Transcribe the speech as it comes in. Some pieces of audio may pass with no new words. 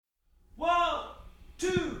2,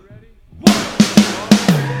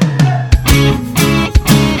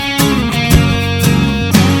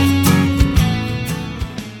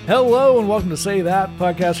 Hello and welcome to Say That,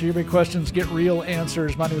 podcast where your big questions get real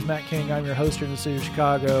answers. My name is Matt King. I'm your host here in the city of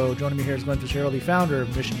Chicago. Joining me here is Glenn Fitzgerald, the founder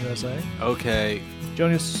of Mission USA. Okay.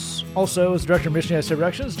 Joining us also is Director of Mission USA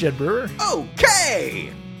Productions, Jed Brewer.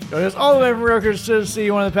 Okay. Joining us all the way from Rutgers,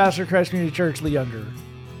 Tennessee, one of the pastors of Christ Community Church, Lee Younger.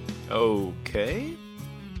 Okay.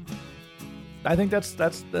 I think that's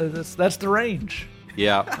the range.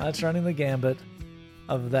 Yeah. That's running the gambit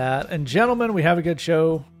of that. And gentlemen, we have a good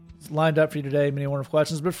show lined up for you today. Many wonderful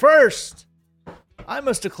questions. But first, I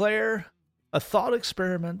must declare a thought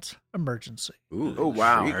experiment emergency. Ooh, Oh,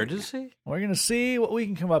 wow. Emergency? We're going to see what we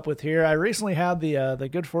can come up with here. I recently had the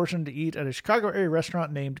good fortune to eat at a Chicago area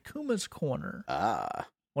restaurant named Kuma's Corner.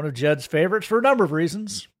 One of Jed's favorites for a number of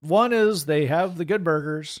reasons. One is they have the good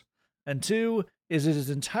burgers, and two is it is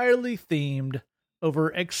entirely themed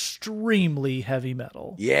over extremely heavy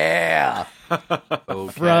metal. Yeah.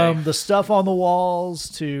 Okay. From the stuff on the walls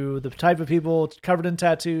to the type of people covered in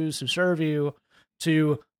tattoos who serve you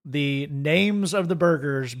to the names of the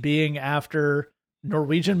burgers being after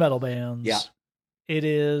Norwegian metal bands. Yeah. It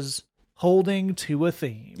is holding to a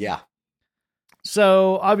theme. Yeah.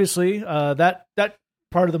 So obviously, that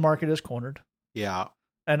part of the market is cornered. Yeah.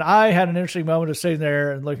 And I had an interesting moment of sitting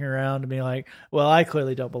there and looking around and being like, well, I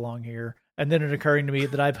clearly don't belong here. And then it occurring to me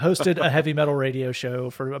that I've hosted a heavy metal radio show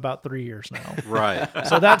for about 3 years now. Right.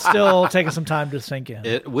 So that's still taking some time to sink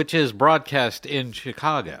in. Which is broadcast in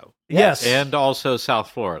Chicago. Yes. And also South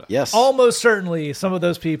Florida. Yes. Almost certainly some of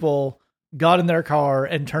those people got in their car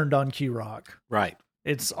and turned on Q-Rock. Right.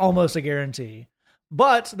 It's almost a guarantee.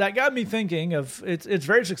 But that got me thinking of it's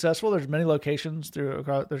very successful. There's many locations there's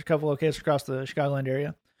a couple locations across the Chicagoland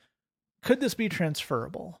area. Could this be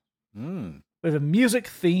transferable? We have a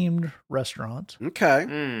music-themed restaurant.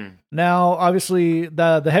 Okay. Now, obviously,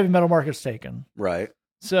 the heavy metal market's taken. Right.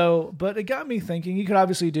 So, but it got me thinking, you could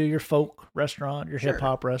obviously do your folk restaurant, your Sure.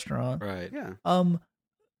 hip-hop restaurant. Right. Yeah.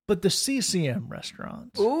 But the CCM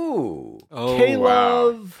restaurant. Ooh. Oh,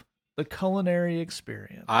 K-Love, the culinary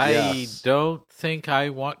experience. I Yes. don't think I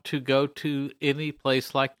want to go to any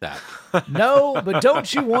place like that. No, but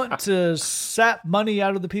don't you want to sap money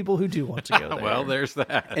out of the people who do want to go there? Well, there's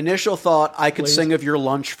that. Initial thought, I could Please. sing of your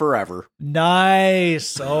lunch forever.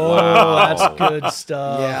 Nice. Oh, Wow. that's good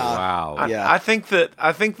stuff. Yeah. Wow. Yeah. I think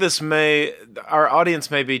this our audience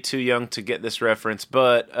may be too young to get this reference,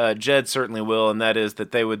 but Jed certainly will, and that is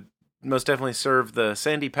that they would most definitely serve the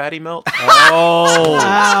Sandy Patty melt. Oh.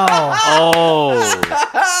 Wow. Oh.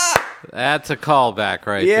 That's a callback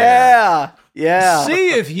right there. Yeah. Yeah. See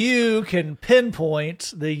if you can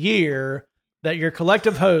pinpoint the year that your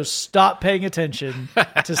collective hosts stopped paying attention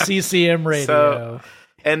to CCM radio.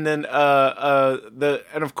 And then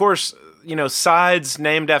and of course, sides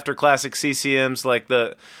named after classic CCMs, like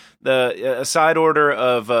the side order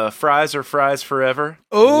of fries or fries forever.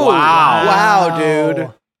 Ooh. Wow. Wow,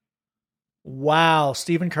 dude. Wow,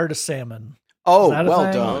 Stephen Curtis salmon. Oh, Is that a well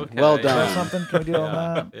thing? done. Okay. Well Is that done. something? Can we do on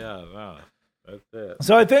that? Yeah. Wow. That's it.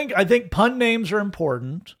 So I think pun names are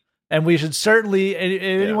important, and we should certainly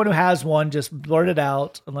anyone who has one just blurt it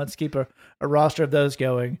out, and let's keep a roster of those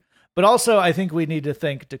going. But also, I think we need to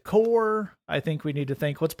think decor. I think we need to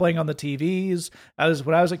think what's playing on the TVs.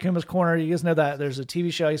 When I was at Kuma's Corner, you guys know that there's a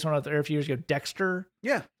TV show I used to run there a few years ago, Dexter.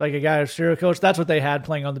 Yeah. Like a guy, a serial killer. That's what they had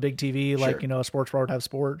playing on the big TV, like, Sure. a sports bar would have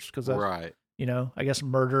sports, because Right. I guess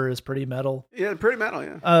murder is pretty metal. Yeah, pretty metal,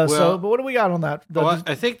 yeah. But what do we got on that? Well,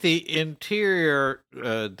 I think the interior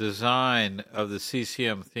design of the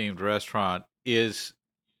CCM themed restaurant is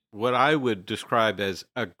what I would describe as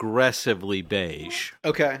aggressively beige.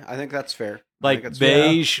 Okay, I think that's fair. I Like think that's fair.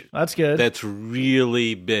 beige That's good. that's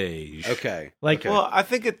really beige. Okay. Like- okay. Well, I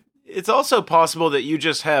think it's also possible that you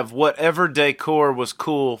just have whatever decor was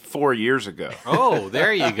cool 4 years ago. Oh,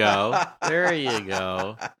 there you go. There you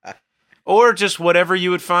go. Or just whatever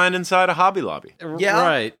you would find inside a Hobby Lobby. Yeah.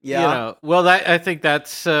 Right. Yeah. Well, I think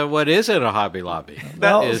that's what is in a Hobby Lobby.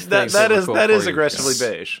 Well, is That things are is cool that is for you. aggressively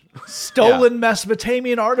beige. Stolen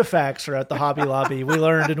Mesopotamian artifacts are at the Hobby Lobby. We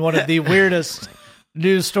learned in one of the weirdest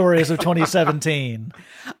news stories of 2017.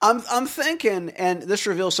 I'm thinking, and this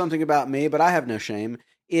reveals something about me, but I have no shame,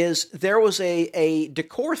 is there was a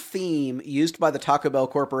decor theme used by the Taco Bell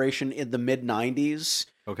Corporation in the mid-90s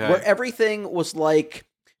Okay. where everything was like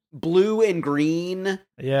blue and green,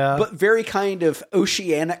 Yeah. but very kind of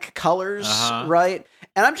oceanic colors, Uh-huh. right?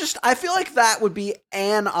 And I feel like that would be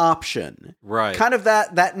an option. Right. Kind of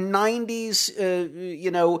that 90s,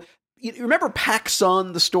 you remember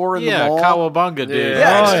PacSun, the store in the Yeah, mall? Cowabunga dude.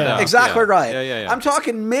 Yeah, Oh, yeah. exactly right. Yeah. I'm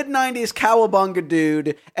talking mid-90s Cowabunga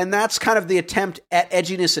dude, and that's kind of the attempt at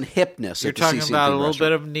edginess and hipness. You're at the talking CCM about a themed little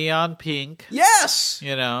restaurant. bit of neon pink. Yes!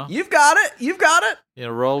 You know, You've got it.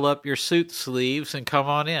 roll up your suit sleeves and come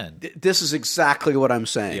on in. This is exactly what I'm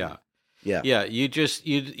saying. Yeah.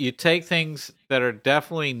 You take things that are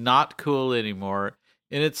definitely not cool anymore,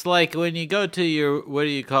 and it's like when you go to your, what do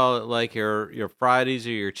you call it, like your Fridays or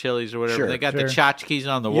your Chili's or whatever. Sure, they got sure. the tchotchkes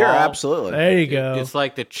on the wall. You're absolutely. There you go. It's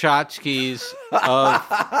like the tchotchkes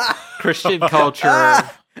of Christian culture,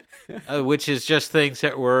 which is just things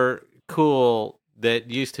that were cool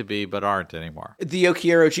that used to be but aren't anymore. The Yo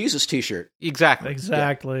Quiero Jesus t-shirt. Exactly.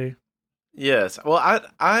 Exactly. Yes. Well,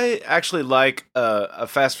 I actually like a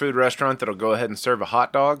fast food restaurant that'll go ahead and serve a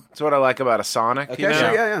hot dog. That's what I like about a Sonic. Okay, you know?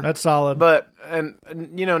 sure, yeah. That's solid. But and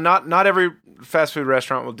you know, not every fast food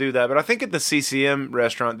restaurant will do that. But I think at the CCM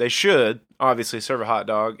restaurant they should obviously serve a hot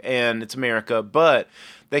dog, and it's America. But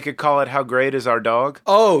they could call it "How Great Is Our Dog?"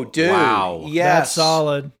 Oh, dude. Wow. Yes. That's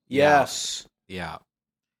solid. Yes. Yeah.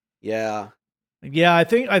 Yeah. Yeah, I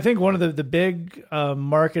think one of the big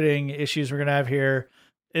marketing issues we're gonna have here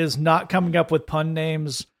is not coming up with pun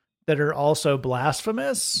names that are also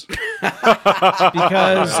blasphemous.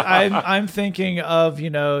 Because I'm thinking of, you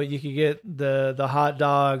know, you could get the hot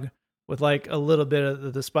dog with like a little bit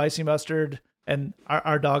of the spicy mustard, and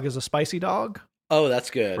our dog is a spicy dog. Oh, that's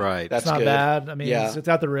good. Right. That's It's not good. bad. I mean, Yeah. it's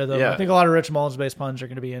got the rhythm. Yeah. I think a lot of Rich Mullins based puns are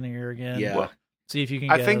going to be in here again. Yeah. Well, See if you can.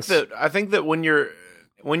 I think that when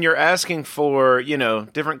you're asking for, you know,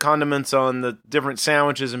 different condiments on the different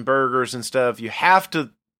sandwiches and burgers and stuff, you have to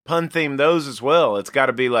pun theme those as well. It's got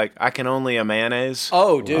to be like, I can only a mayonnaise.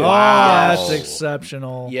 Oh, dude. Oh, Wow. that's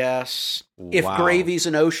exceptional. Yes. If Wow. gravy's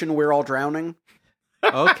an ocean, we're all drowning.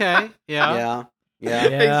 Okay. Yeah. Yeah. Yeah,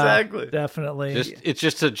 Exactly. Definitely. It's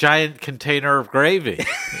just a giant container of gravy.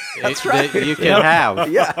 That's right. That you can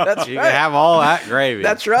have. Yeah, that's You right. can have all that gravy.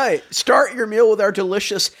 That's right. Start your meal with our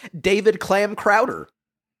delicious David Clam Crowder.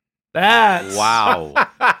 That's Wow.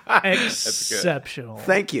 exceptional.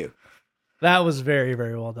 Thank you. That was very,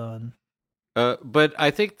 very well done. But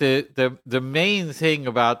I think the main thing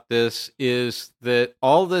about this is that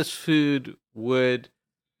all this food would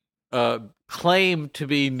claim to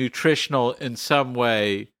be nutritional in some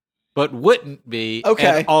way, but wouldn't be,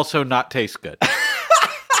 Okay. and also not taste good.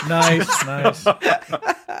 Nice, nice.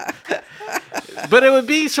 But it would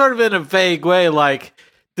be sort of in a vague way, like,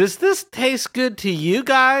 does this taste good to you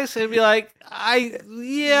guys? And be like, I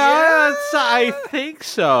think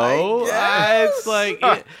so. guess. It's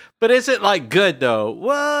like, but is it like good though?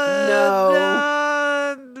 What?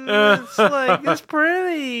 No. It's like, it's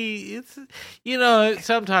pretty. It's, you know,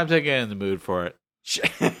 sometimes I get in the mood for it.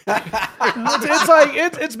 It's like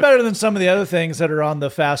it's better than some of the other things that are on the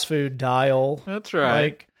fast food dial. That's right.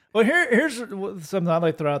 Like, well, here's something I'd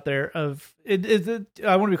like to throw out there. Of it,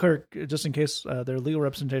 I want to be clear, just in case their legal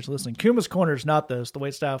representation listening. Kuma's Corner is not this. The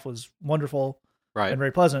wait staff was wonderful Right. and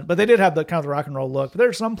very pleasant, but they did have the kind of the rock and roll look. But there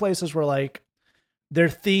are some places where like they're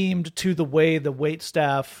themed to the way the wait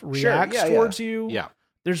staff reacts yeah, towards you. Yeah.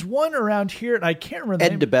 There's one around here, and I can't remember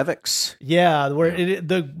the Ed name. DeBevick's. Yeah, where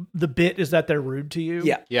the bit is that they're rude to you.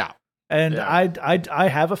 Yeah. Yeah. And Yeah. I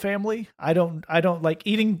have a family. I don't like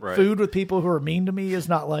eating Right. food with people who are mean to me is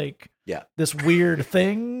not like Yeah. this weird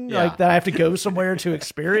thing Yeah. like that I have to go somewhere to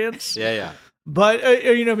experience. Yeah. Yeah. But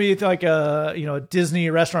you know, me like a Disney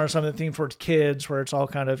restaurant or something themed towards kids where it's all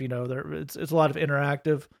kind of it's a lot of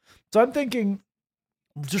interactive. So I'm thinking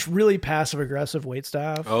just really passive aggressive wait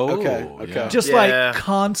staff. Oh, Okay. yeah. Just Yeah. like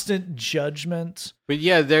constant judgment. But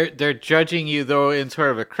yeah, they're judging you though in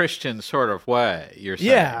sort of a Christian sort of way. You're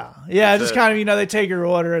saying. Yeah. That's Just it. kind of, they take your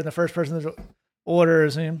order and the first person that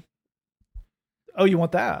orders him. Oh, you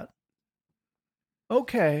want that?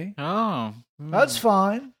 Okay. Oh, That's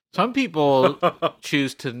fine. Some people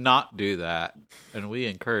choose to not do that, and we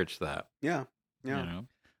encourage that. Yeah. Yeah. You know?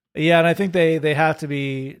 Yeah, and I think they have to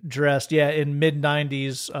be dressed, in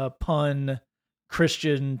mid-90s pun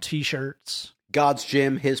Christian T-shirts. God's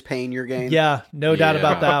Gym, his pain, your gain. Yeah, no doubt Yeah.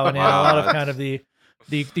 about that one. Yeah, a lot of Wow. kind of the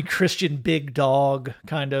Christian big dog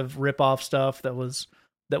kind of rip-off stuff that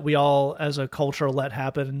we all as a culture let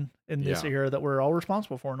happen in this Yeah. era that we're all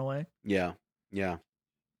responsible for in a way. Yeah. Yeah.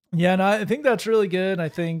 Yeah, and I think that's really good. I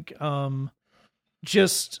think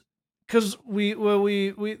just because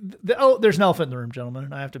there's an elephant in the room, gentlemen,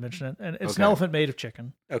 and I have to mention it, and it's an Okay. elephant made of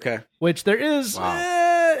chicken, Okay. which there is. Wow.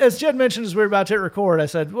 As Jed mentioned, as we were about to hit record, I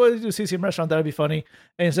said, "Well, do a CCM restaurant, that'd be funny."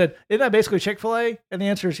 And he said, "Isn't that basically Chick-fil-A?" And the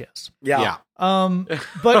answer is yes. Yeah.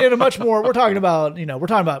 But in a much more, we're talking about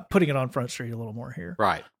putting it on Front Street a little more here.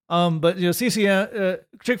 Right. But CCM,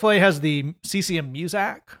 Chick-fil-A has the CCM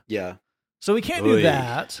Muzak, Yeah. so we can't do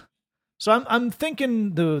that. So I'm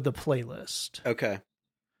thinking the playlist. Okay.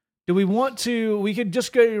 Do we want to? We could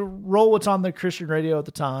just go roll what's on the Christian radio at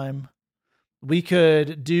the time. We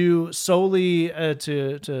could do solely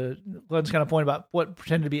to Glenn's kind of point about what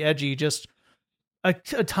pretended to be edgy, just a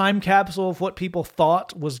time capsule of what people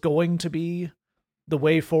thought was going to be the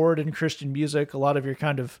way forward in Christian music. A lot of your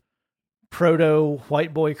kind of proto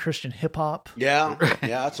white boy Christian hip hop. Yeah.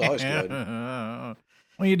 Yeah, that's always good.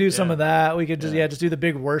 When you do some of that, we could just do the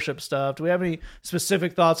big worship stuff. Do we have any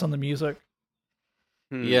specific thoughts on the music?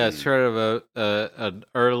 Yeah, it's sort of an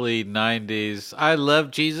early '90s. I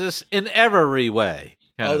love Jesus in every way.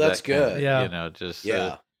 Oh, that's good. Just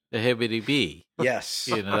Yeah. the hibbity bee. Yes.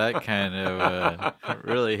 That kind of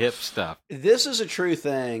really hip stuff. This is a true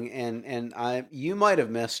thing, and you might have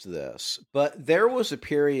missed this, but there was a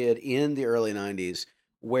period in the early 90s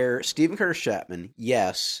where Stephen Curtis Chapman,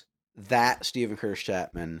 yes, that Stephen Curtis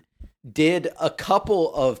Chapman, did a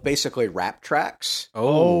couple of basically rap tracks.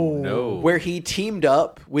 Oh, no. Where he teamed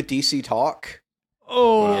up with DC Talk.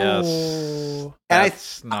 Oh, yes. And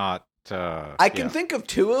That's not... I can think of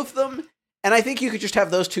two of them, and I think you could just have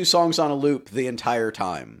those two songs on a loop the entire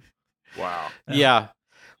time. Wow. Yeah.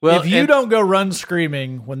 Well, if you don't go run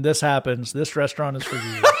screaming when this happens, this restaurant is for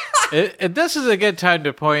you. And this is a good time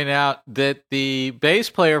to point out that the bass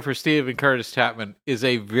player for Stephen Curtis Chapman is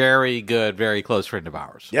a very good, very close friend of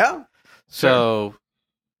ours. Yeah. So,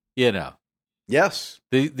 Yes.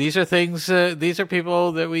 these are things, these are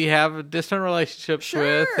people that we have distant relationships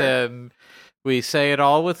with, and we say it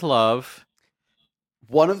all with love.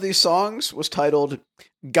 One of these songs was titled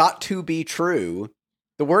Got to Be True.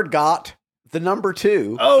 The word got, the number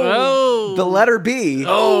 2, the letter B,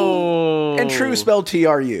 and true spelled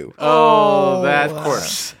TRU.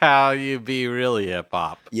 That's how you be really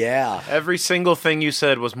hip-hop. Yeah. Every single thing you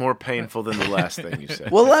said was more painful than the last thing you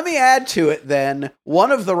said. Well, let me add to it then.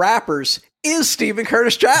 One of the rappers is Stephen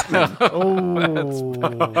Curtis Chapman.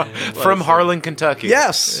 From Harlan, Kentucky.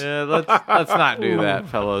 Yes. Yeah, let's not do that,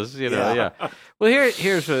 fellas. Yeah. Well,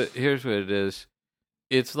 here's what it is.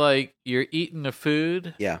 It's like you're eating the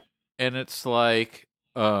food. Yeah. And it's like,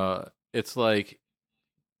 does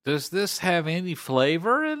this have any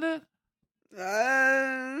flavor in it?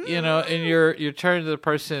 And you're turning to the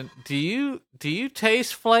person, do you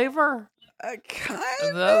taste flavor? Kind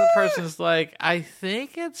And the other person's like, I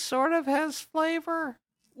think it sort of has flavor.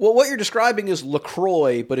 Well, what you're describing is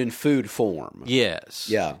LaCroix, but in food form. Yes.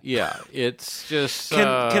 Yeah. Yeah. It's just.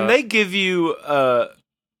 Can they give you?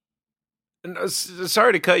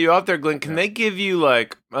 Sorry to cut you off there, Glenn. Can they give you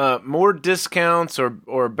like more discounts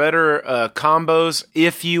or better combos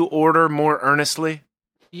if you order more earnestly?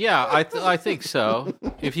 Yeah, I think so.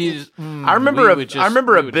 If you, I remember a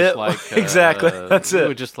bit. Exactly, that's it. We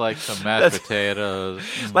would just like some mashed potatoes.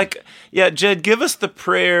 Like, yeah, Jed, give us the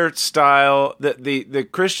prayer style, the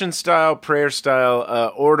Christian style prayer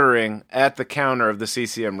style ordering at the counter of the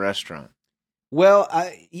CCM restaurant. Well,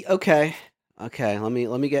 okay. Let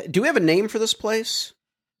me get. Do we have a name for this place?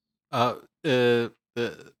 I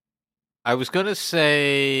was gonna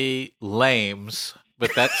say Lames.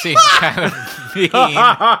 But that seems kind of mean.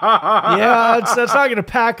 Yeah, that's not going to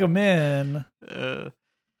pack them in. Well,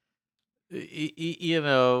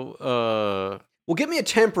 give me a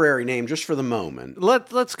temporary name just for the moment.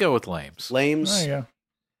 Let's go with Lames. Lames. There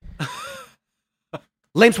you go.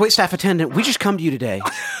 Lames waitstaff attendant, we just come to you today,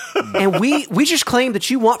 and we just claim that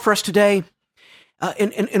you want for us today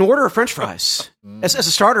an order of French fries as a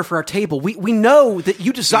starter for our table. We know that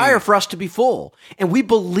you desire for us to be full, and we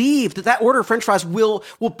believe that order of French fries will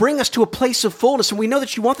bring us to a place of fullness, and we know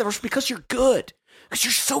that you want that because you're good, because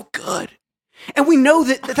you're so good. And we know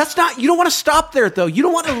that's not, you don't want to stop there though. You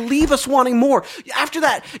don't want to leave us wanting more. After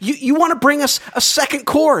that, you want to bring us a second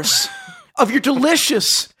course of your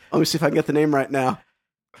delicious, let me see if I can get the name right now.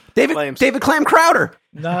 David Clam Crowder.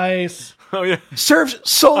 Nice. Oh yeah. Served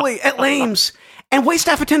solely at Lames. And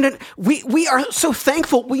waitstaff attendant, we are so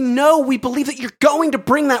thankful. We believe that you're going to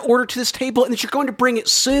bring that order to this table and that you're going to bring it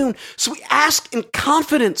soon. So we ask in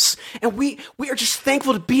confidence, and we are just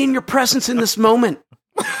thankful to be in your presence in this moment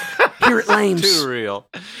here at Lames. Too real.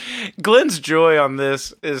 Glenn's joy on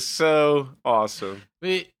this is so awesome.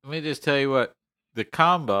 Let me just tell you what. The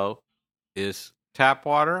combo is tap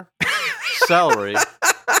water, celery,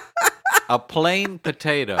 a plain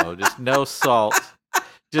potato, just no salt.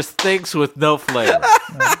 Just things with no flavor.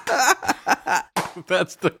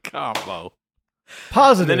 That's the combo.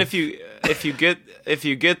 Positive. And then if you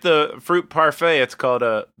get the fruit parfait, it's called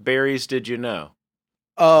berries. Did you know?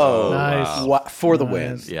 Oh, nice. For the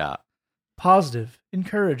win. Yeah. positive,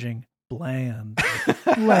 encouraging, bland,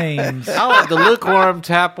 lames. I like the lukewarm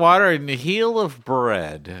tap water and the heel of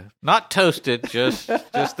bread. Not toasted, just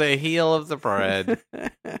the heel of the bread.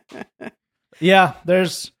 Yeah,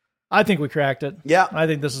 I think we cracked it. Yeah. I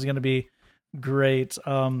think this is going to be great.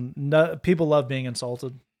 People love being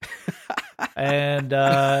insulted. And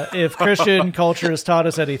if Christian culture has taught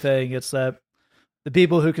us anything, it's that the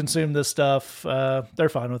people who consume this stuff, they're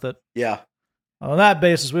fine with it. Yeah. On that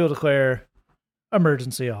basis, we will declare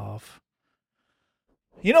emergency off.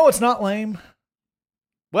 You know what's not lame?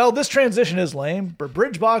 Well, this transition is lame, but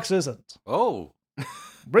Bridgebox isn't. Oh.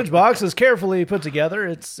 Bridgebox is carefully put together.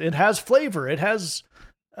 It has flavor. It has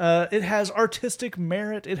artistic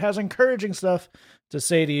merit. It has encouraging stuff to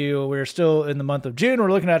say to you. We're still in the month of June.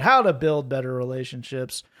 We're looking at how to build better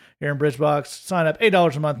relationships here in Bridgebox. Sign up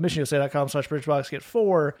 $8 a month, missionusa.com/Bridgebox. Get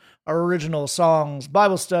 4 original songs,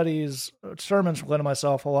 Bible studies, sermons from Glenn and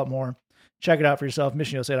myself, a whole lot more. Check it out for yourself,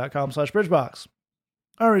 missionusa.com/Bridgebox.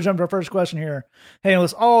 All right, we jump to our first question here. Hey,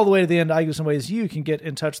 listen all the way to the end. I give you some ways you can get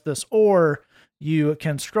in touch with this, or you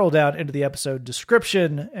can scroll down into the episode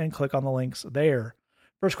description and click on the links there.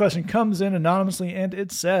 First question comes in anonymously, and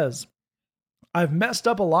it says, I've messed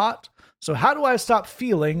up a lot, so how do I stop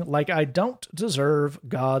feeling like I don't deserve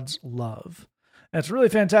God's love? And it's a really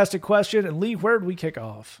fantastic question. And Lee, where do we kick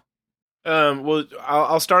off? Well,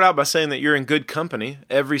 I'll start out by saying that you're in good company.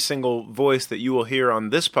 Every single voice that you will hear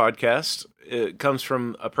on this podcast comes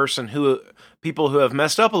from people who have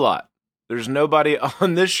messed up a lot. There's nobody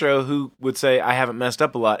on this show who would say, I haven't messed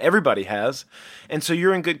up a lot. Everybody has. And so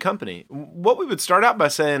you're in good company. What we would start out by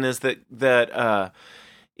saying is that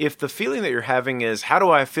if the feeling that you're having is, how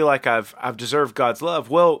do I feel like I've deserved God's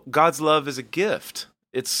love? Well, God's love is a gift.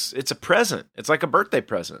 It's a present. It's like a birthday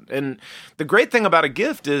present. And the great thing about a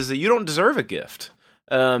gift is that you don't deserve a gift.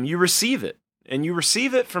 You receive it. And you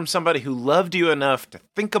receive it from somebody who loved you enough to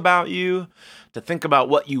think about you, to think about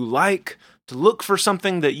what you like, to look for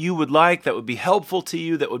something that you would like, that would be helpful to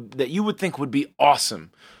you, that you would think would be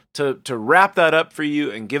awesome, to wrap that up for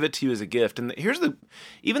you and give it to you as a gift. And here's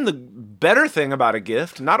even the better thing about a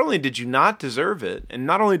gift. Not only did you not deserve it, and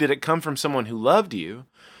not only did it come from someone who loved you,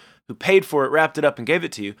 who paid for it, wrapped it up, and gave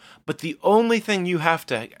it to you, but the only thing you have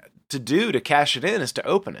to do to cash it in is to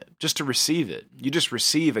open it, just to receive it. You just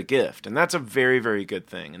receive a gift, and that's a very, very good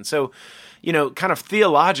thing. And so, kind of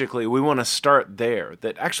theologically, we want to start there,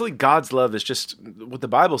 that actually God's love is just, what the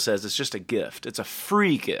Bible says, it's just a gift. It's a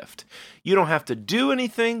free gift. You don't have to do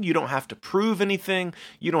anything. You don't have to prove anything.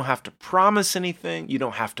 You don't have to promise anything. You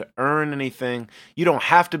don't have to earn anything. You don't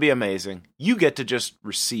have to be amazing. You get to just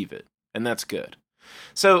receive it, and that's good.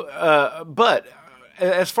 So, but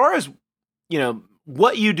as far as,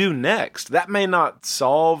 what you do next, that may not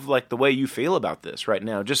solve like the way you feel about this right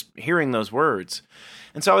now, just hearing those words.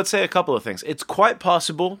 And so I would say a couple of things. It's quite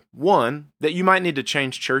possible, one, that you might need to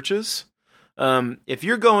change churches. If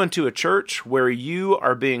you're going to a church where you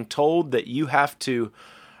are being told that you have to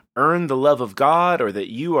earn the love of God, or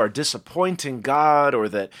that you are disappointing God, or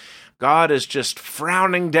that God is just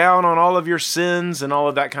frowning down on all of your sins and all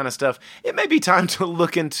of that kind of stuff, it may be time to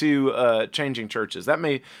look into changing churches. That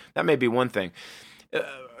may be one thing.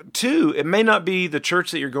 Two, it may not be the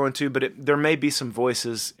church that you're going to, but there may be some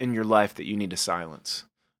voices in your life that you need to silence.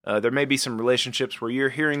 There may be some relationships where you're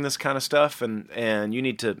hearing this kind of stuff, and you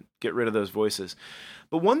need to get rid of those voices.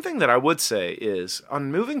 But one thing that I would say is,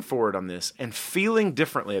 on moving forward on this and feeling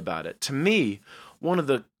differently about it, to me, one of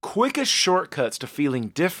the quickest shortcuts to feeling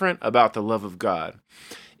different about the love of God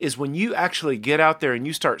is when you actually get out there and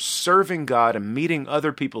you start serving God and meeting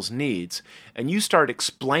other people's needs, and you start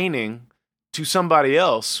explaining to somebody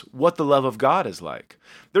else what the love of God is like.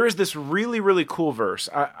 There is this really, really cool verse.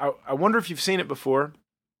 I wonder if you've seen it before.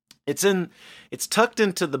 It's tucked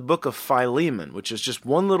into the book of Philemon, which is just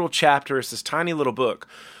one little chapter. It's this tiny little book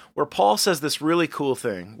where Paul says this really cool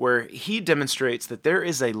thing where he demonstrates that there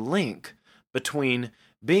is a link between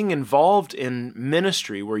being involved in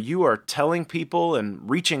ministry, where you are telling people and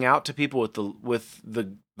reaching out to people with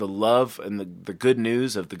the love and the good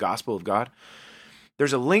news of the gospel of God.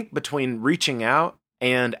 There's a link between reaching out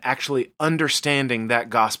and actually understanding that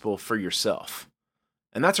gospel for yourself.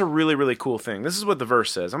 And that's a really, really cool thing. This is what the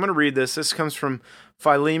verse says. I'm going to read this. This comes from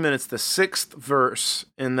Philemon. It's the 6th verse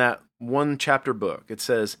in that one chapter book. It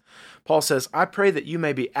says, Paul says, I pray that you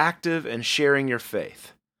may be active in sharing your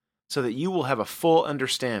faith, so that you will have a full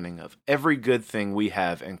understanding of every good thing we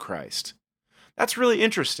have in Christ. That's really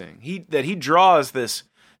interesting. That he draws this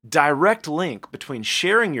direct link between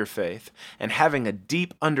sharing your faith and having a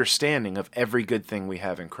deep understanding of every good thing we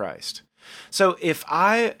have in Christ. So if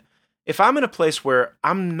I if I'm in a place where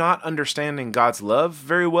I'm not understanding God's love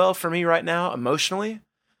very well for me right now, emotionally,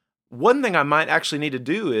 one thing I might actually need to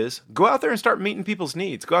do is go out there and start meeting people's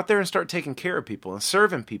needs. Go out there and start taking care of people and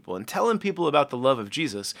serving people and telling people about the love of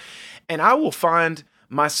Jesus. And I will find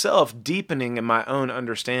myself deepening in my own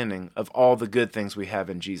understanding of all the good things we have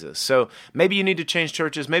in Jesus. So maybe you need to change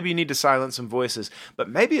churches. Maybe you need to silence some voices. But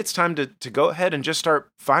maybe it's time to go ahead and just start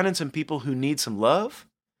finding some people who need some love,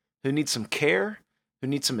 who need some care, who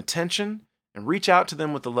need some attention, and reach out to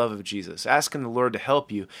them with the love of Jesus, asking the Lord to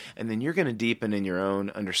help you, and then you're going to deepen in your own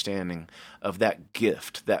understanding of that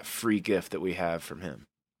gift, that free gift that we have from Him.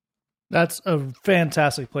 That's a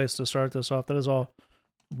fantastic place to start this off. That is all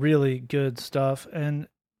really good stuff. And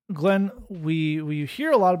Glenn, we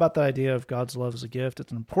hear a lot about the idea of God's love as a gift.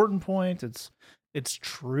 It's an important point. It's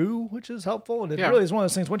true, which is helpful, and it really is one of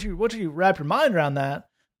those things. Once you wrap your mind around that,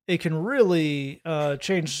 it can really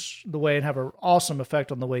change the way and have an awesome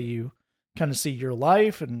effect on the way you kind of see your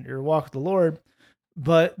life and your walk with the Lord.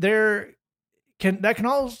 But that can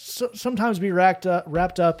also sometimes be wrapped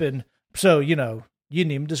up in, so, you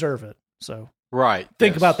didn't even deserve it. So right.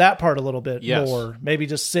 Think about that part a little bit more. Maybe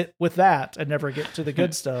just sit with that and never get to the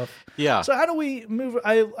good stuff. Yeah. So how do we move?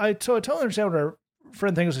 I totally understand what our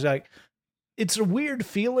friend thinks. Is like, it's a weird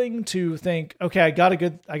feeling to think, okay, I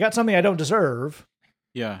got something I don't deserve.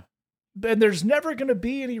 Yeah. And there's never going to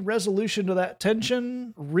be any resolution to that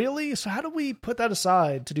tension, really. So how do we put that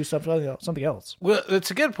aside to do something else? Well,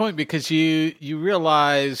 it's a good point, because you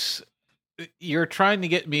realize you're trying to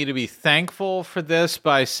get me to be thankful for this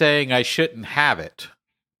by saying I shouldn't have it,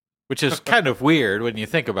 which is kind of weird when you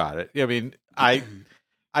think about it. I mean, I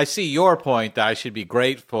see your point that I should be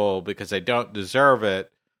grateful because I don't deserve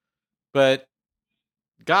it, but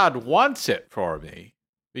God wants it for me.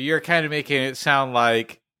 But you're kind of making it sound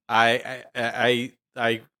like I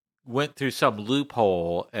went through some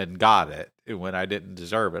loophole and got it when I didn't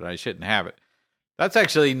deserve it. I shouldn't have it. That's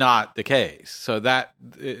actually not the case. So that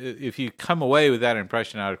if you come away with that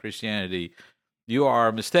impression out of Christianity, you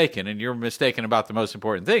are mistaken, and you're mistaken about the most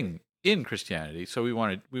important thing in Christianity. So we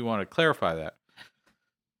want to clarify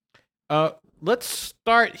that. Let's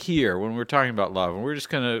start here when we're talking about love, and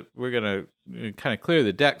we're gonna kind of clear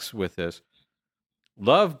the decks with this.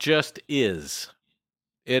 Love just is.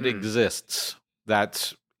 It exists.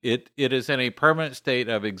 That's it. It is in a permanent state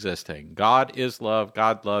of existing. God is love.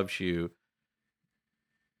 God loves you.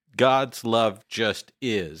 God's love just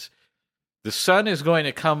is. The sun is going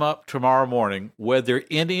to come up tomorrow morning, whether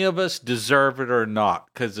any of us deserve it or not,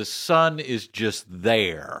 because the sun is just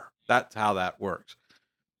there. That's how that works.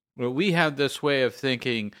 Well, we have this way of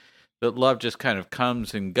thinking that love just kind of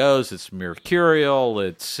comes and goes. It's mercurial.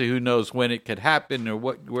 It's who knows when it could happen or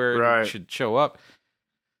where it should show up.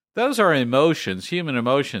 Those are emotions. Human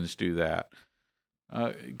emotions do that.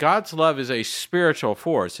 God's love is a spiritual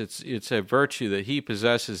force. It's a virtue that He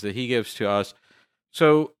possesses, that He gives to us.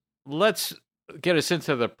 So let's get a sense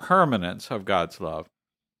of the permanence of God's love.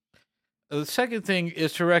 The second thing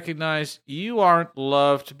is to recognize you aren't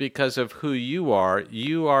loved because of who you are.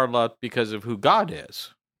 You are loved because of who God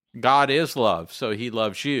is. God is love, so He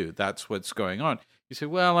loves you. That's what's going on. You say,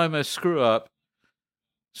 well, I'm a screw-up,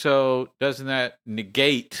 so doesn't that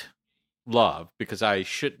negate love because I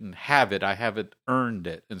shouldn't have it? I haven't earned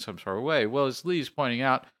it in some sort of way. Well, as Lee's pointing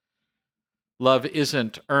out, love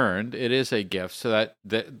isn't earned. It is a gift, so that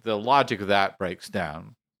the logic of that breaks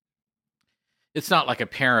down. It's not like a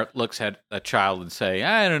parent looks at a child and say,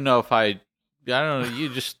 I don't know, you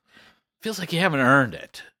just feels like you haven't earned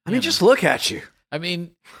it. I mean, just look at you. I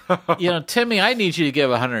mean, Timmy, I need you to give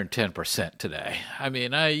 110% today. I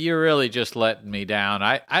mean, you're really just letting me down.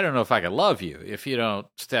 I don't know if I can love you if you don't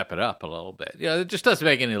step it up a little bit. It just doesn't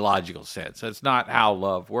make any logical sense. That's not how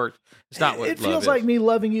love works. It's not what love is. It feels like me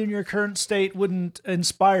loving you in your current state wouldn't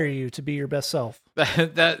inspire you to be your best self.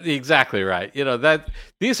 That exactly right.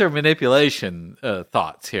 These are manipulation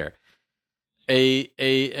thoughts here. A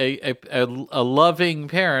loving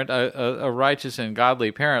parent, a righteous and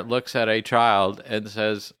godly parent, looks at a child and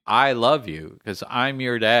says, "I love you because I'm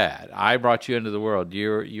your dad. I brought you into the world.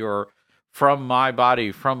 You're from my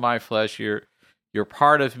body, from my flesh. You're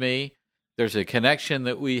part of me. There's a connection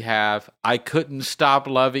that we have. I couldn't stop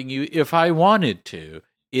loving you if I wanted to.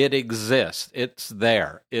 It exists. It's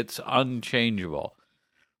there. It's unchangeable."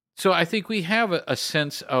 So I think we have a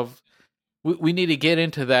sense of. We need to get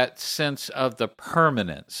into that sense of the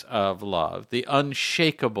permanence of love, the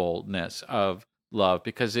unshakableness of love,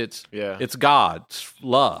 because it's God's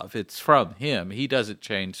love. It's from Him. He doesn't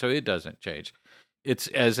change, so it doesn't change. It's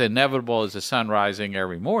as inevitable as the sun rising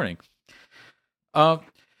every morning. But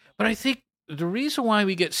I think the reason why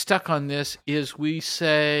we get stuck on this is we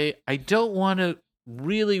say, I don't want to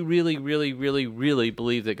really, really, really, really, really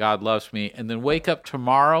believe that God loves me, and then wake up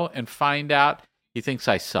tomorrow and find out he thinks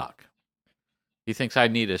I suck. He thinks I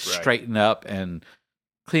need to straighten up and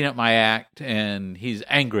clean up my act, and he's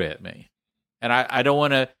angry at me. And I don't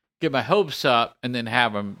want to get my hopes up and then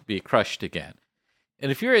have them be crushed again.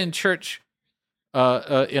 And if you're in church,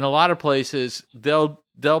 in a lot of places, they'll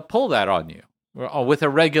pull that on you with a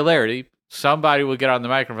regularity. Somebody will get on the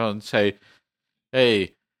microphone and say,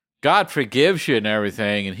 "Hey, God forgives you and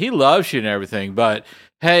everything, and he loves you and everything, but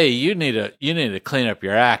hey, you need to clean up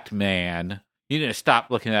your act, man. You need to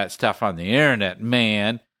stop looking at that stuff on the internet,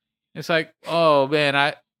 man." It's like, oh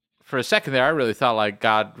man, for a second there, I really thought like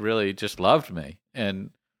God really just loved me.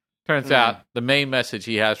 And turns out the main message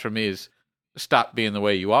he has for me is stop being the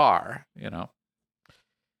way you are,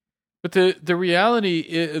 But the reality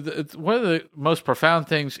is, one of the most profound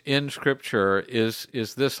things in Scripture is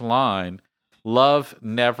this line, love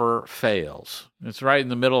never fails. It's right in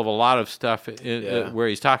the middle of a lot of stuff where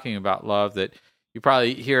he's talking about love that you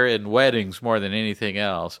probably hear in weddings more than anything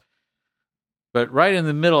else. But right in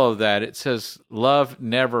the middle of that, it says, love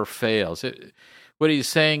never fails. What he's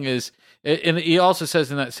saying is, and he also says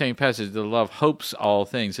in that same passage, that love hopes all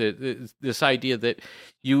things. This idea that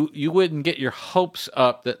you wouldn't get your hopes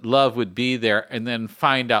up that love would be there and then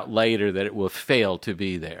find out later that it will fail to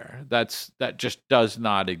be there. That just does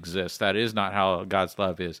not exist. That is not how God's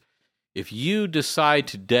love is. If you decide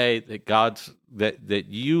today that that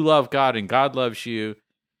you love God and God loves you,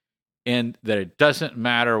 and that it doesn't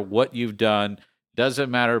matter what you've done, doesn't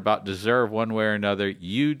matter about deserve one way or another,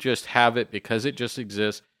 you just have it because it just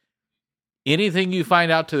exists. Anything you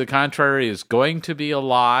find out to the contrary is going to be a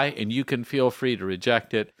lie, and you can feel free to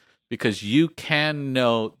reject it, because you can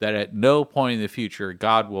know that at no point in the future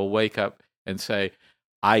God will wake up and say,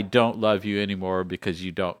 I don't love you anymore because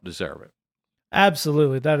you don't deserve it.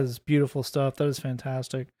 Absolutely. That is beautiful stuff. That is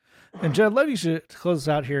fantastic. And Jed, I'd love you to close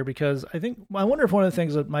us out here, because I wonder if one of the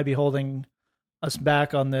things that might be holding us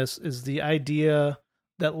back on this is the idea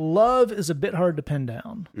that love is a bit hard to pin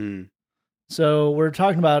down. Mm. So we're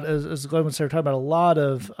talking about, as Glenn would say, we're talking about a lot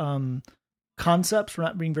of concepts. We're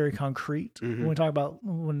not being very concrete. Mm-hmm.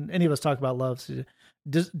 When any of us talk about love, so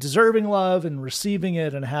deserving love and receiving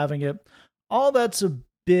it and having it, all that's a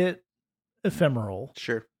bit ephemeral.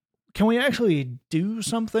 Sure. Can we actually do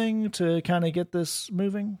something to kind of get this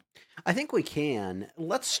moving? I think we can.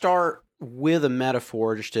 Let's start with a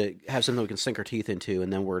metaphor just to have something we can sink our teeth into,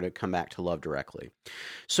 and then we're going to come back to love directly.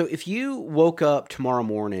 So if you woke up tomorrow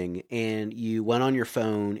morning and you went on your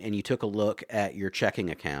phone and you took a look at your checking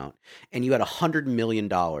account and you had $100 million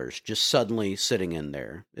just suddenly sitting in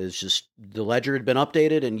there, it's just the ledger had been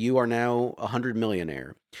updated and you are now a $100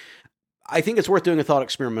 millionaire. I think it's worth doing a thought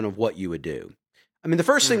experiment of what you would do. I mean, the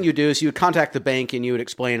first thing you do is you would contact the bank and you would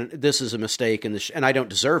explain, this is a mistake and I don't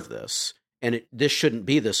deserve this, and this shouldn't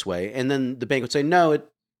be this way. And then the bank would say, no,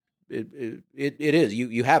 it is.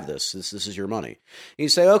 You have this. This is your money. And you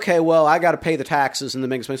say, okay, well, I got to pay the taxes, and the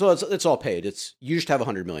bank explains, well, it's all paid. You just have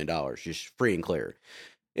 $100 million, just free and clear.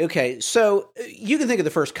 Okay, so you can think of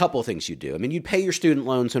the first couple of things you do. I mean, you'd pay your student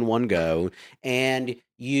loans in one go, and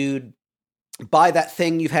you'd buy that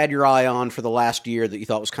thing you've had your eye on for the last year that you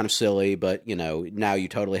thought was kind of silly, but now you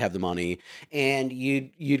totally have the money, and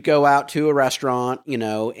you'd go out to a restaurant,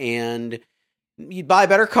 and you'd buy a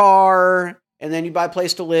better car, and then you'd buy a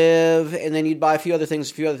place to live, and then you'd buy a few other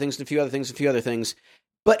things.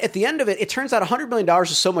 But at the end of it, it turns out $100 million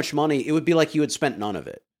is so much money, it would be like you had spent none of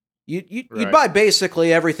it. You'd buy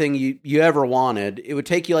basically everything you ever wanted. It would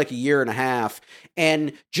take you like a year and a half,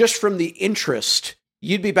 and just from the interest,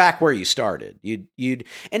 you'd be back where you started.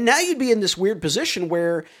 And now you'd be in this weird position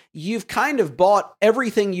where you've kind of bought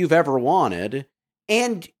everything you've ever wanted,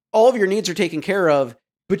 and all of your needs are taken care of,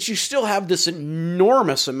 but you still have this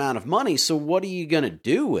enormous amount of money. So what are you going to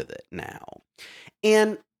do with it now?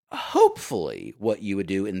 And hopefully what you would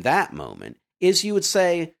do in that moment is you would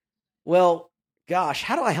say, well, gosh,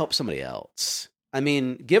 how do I help somebody else? I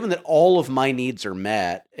mean, given that all of my needs are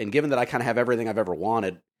met, and given that I kind of have everything I've ever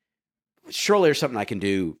wanted, surely there's something I can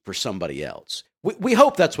do for somebody else. We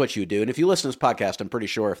hope that's what you do. And if you listen to this podcast, I'm pretty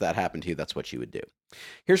sure if that happened to you, that's what you would do.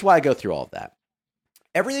 Here's why I go through all of that.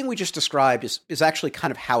 Everything we just described is actually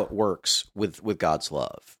kind of how it works with God's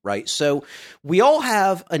love, right? So we all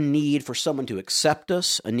have a need for someone to accept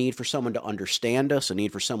us, a need for someone to understand us, a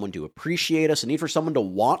need for someone to appreciate us, a need for someone to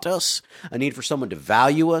want us, a need for someone to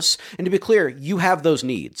value us. And to be clear, you have those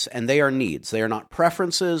needs, and they are needs. They are not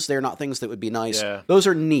preferences. They are not things that would be nice. Yeah. Those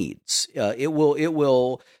are needs. It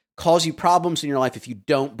will cause you problems in your life if you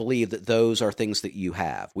don't believe that those are things that you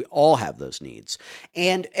have. We all have those needs.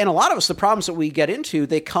 And a lot of us, the problems that we get into,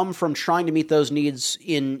 they come from trying to meet those needs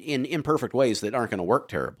in imperfect ways that aren't going to work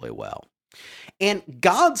terribly well. And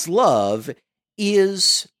God's love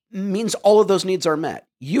means all of those needs are met.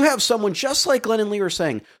 You have someone, just like Glenn and Lee were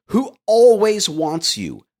saying, who always wants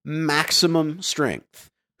you maximum strength,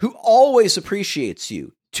 who always appreciates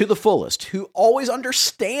you to the fullest, who always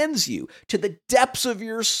understands you to the depths of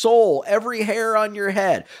your soul, every hair on your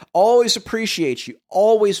head, always appreciates you,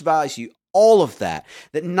 always values you, all of that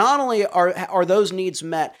not only are those needs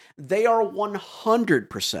met, they are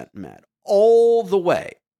 100% met all the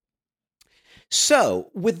way. So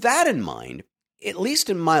with that in mind, at least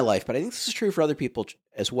in my life, but I think this is true for other people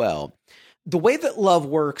as well, the way that love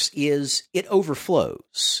works is it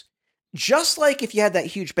overflows. Just like if you had that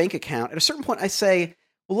huge bank account, at a certain point I say,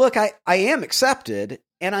 well, look, I am accepted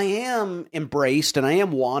and I am embraced and I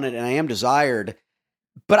am wanted and I am desired,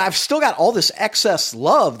 but I've still got all this excess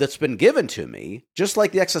love that's been given to me, just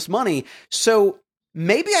like the excess money. So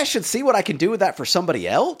maybe I should see what I can do with that for somebody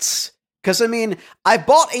else. Because, I mean, I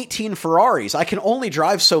bought 18 Ferraris. I can only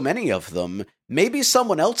drive so many of them. Maybe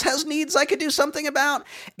someone else has needs I could do something about.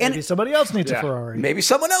 And maybe somebody else needs a Ferrari. Maybe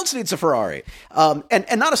someone else needs a Ferrari. And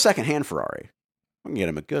not a secondhand Ferrari. We can get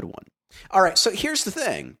him a good one. All right, so here's the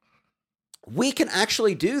thing. We can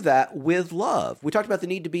actually do that with love. We talked about the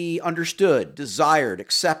need to be understood, desired,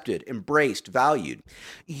 accepted, embraced, valued.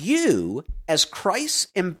 You, as Christ's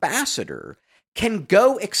ambassador, can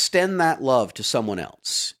go extend that love to someone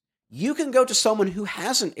else. You can go to someone who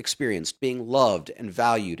hasn't experienced being loved and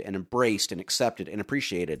valued and embraced and accepted and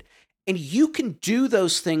appreciated, and you can do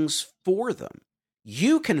those things for them.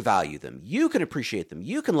 You can value them. You can appreciate them.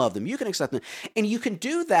 You can love them. You can accept them. And you can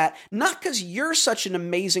do that not because you're such an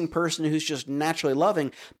amazing person who's just naturally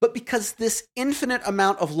loving, but because this infinite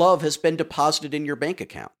amount of love has been deposited in your bank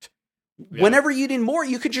account. Yeah. Whenever you need more,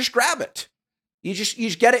 you could just grab it. You just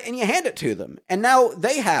get it and you hand it to them. And now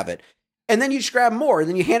they have it. And then you just grab more, and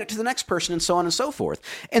then you hand it to the next person, and so on and so forth.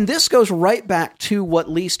 And this goes right back to what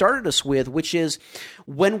Lee started us with, which is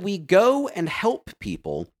when we go and help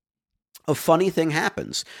people, a funny thing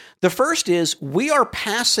happens. The first is we are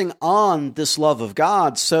passing on this love of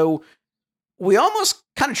God, so we almost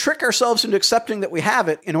kind of trick ourselves into accepting that we have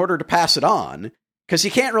it in order to pass it on, because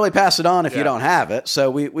you can't really pass it on if you don't have it. So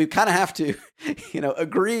we kind of have to,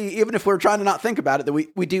 agree, even if we're trying to not think about it, that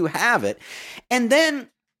we do have it. And then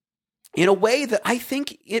in a way that I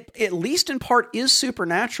think it, at least in part, is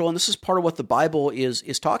supernatural, and this is part of what the Bible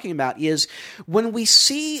is talking about, is when we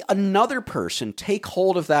see another person take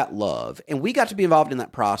hold of that love, and we got to be involved in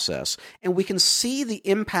that process, and we can see the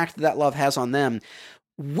impact that love has on them,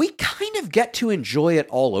 we kind of get to enjoy it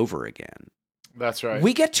all over again. That's right.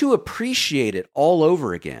 We get to appreciate it all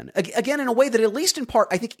over again. Again, in a way that, at least in part,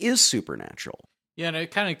 I think is supernatural. Yeah, and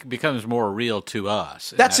it kind of becomes more real to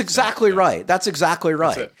us. That's exactly right. That's exactly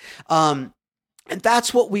right. And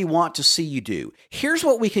that's what we want to see you do. Here's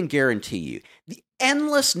what we can guarantee you. The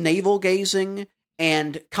endless navel-gazing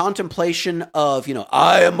and contemplation of,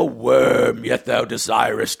 I am a worm, yet thou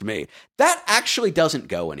desirest me. That actually doesn't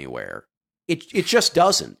go anywhere. It just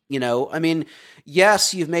doesn't. I mean,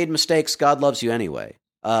 yes, you've made mistakes. God loves you anyway.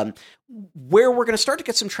 Where we're going to start to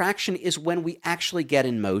get some traction is when we actually get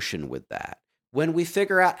in motion with that. When we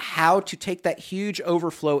figure out how to take that huge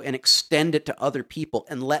overflow and extend it to other people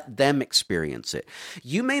and let them experience it.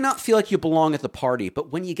 You may not feel like you belong at the party,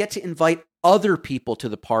 but when you get to invite other people to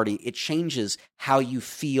the party, it changes how you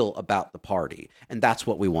feel about the party. And that's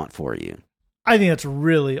what we want for you. I think that's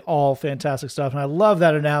really all fantastic stuff. And I love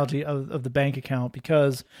that analogy of the bank account,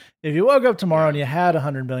 because if you woke up tomorrow and you had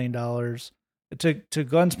 $100 million, to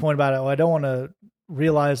Glenn's point about it, I don't want to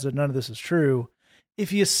realize that none of this is true.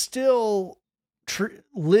 If you still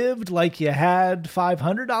lived like you had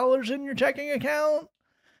 $500 in your checking account,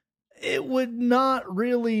 it would not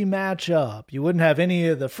really match up. You wouldn't have any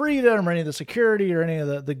of the freedom or any of the security or any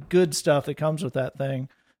of the good stuff that comes with that thing.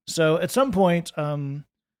 So at some point, and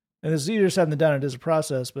it's easier said than done, it is a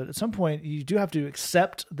process, but at some point you do have to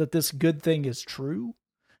accept that this good thing is true.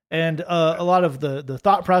 And a lot of the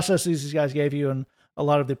thought processes these guys gave you and a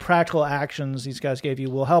lot of the practical actions these guys gave you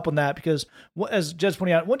will help on that, because as Jed's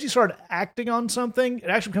pointing out, once you start acting on something, it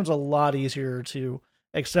actually becomes a lot easier to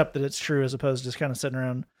accept that it's true as opposed to just kind of sitting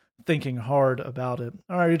around thinking hard about it.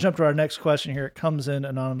 All right, we jump to our next question here. It comes in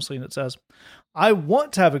anonymously and it says, I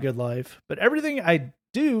want to have a good life, but everything I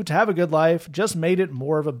do to have a good life just made it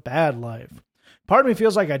more of a bad life. Part of me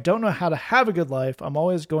feels like I don't know how to have a good life. I'm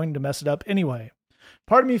always going to mess it up anyway.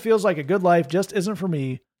 Part of me feels like a good life just isn't for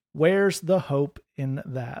me. Where's the hope in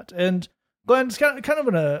that? And Glenn, it's kind of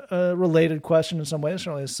a related question in some ways,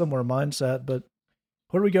 certainly a similar mindset, but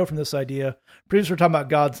where do we go from this idea? Previously, we're talking about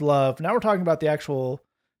God's love. Now we're talking about the actual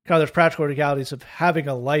kind of those practical realities of having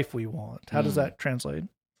a life we want. How does that translate?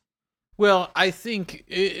 Well, I think,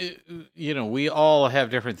 we all have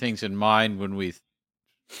different things in mind when we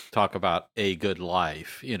talk about a good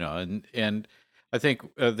life, and I think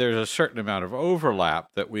there's a certain amount of overlap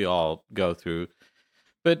that we all go through.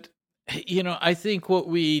 But, I think what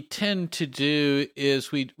we tend to do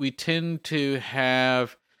is we tend to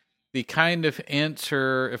have the kind of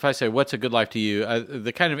answer, if I say, what's a good life to you,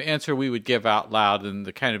 the kind of answer we would give out loud and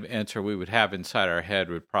the kind of answer we would have inside our head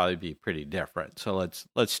would probably be pretty different. So let's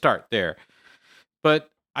start there. But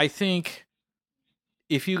I think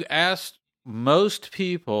if you asked most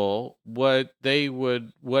people what a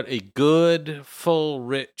good, full,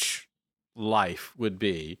 rich life would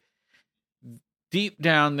be, deep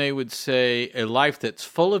down they would say a life that's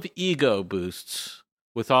full of ego boosts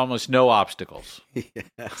with almost no obstacles.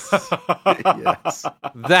 Yes. Yes.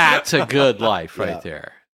 That's a good life right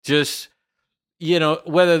there. Just,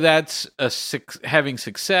 whether that's having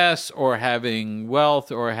success or having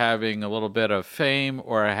wealth or having a little bit of fame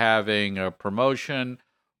or having a promotion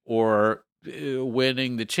or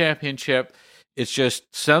winning the championship, it's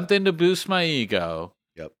just something to boost my ego.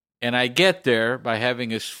 Yep. And I get there by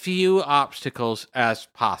having as few obstacles as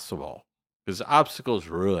possible. Because obstacles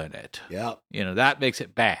ruin it. Yeah, that makes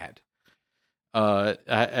it bad.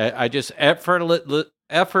 I just effortlessly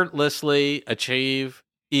achieve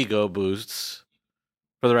ego boosts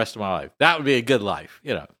for the rest of my life. That would be a good life,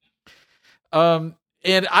 And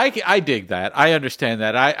I dig that. I understand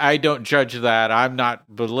that. I don't judge that. I'm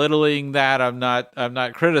not belittling that. I'm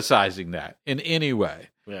not criticizing that in any way.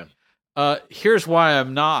 Yeah. Here's why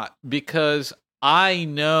I'm not, because I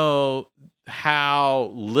know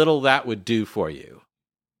how little that would do for you.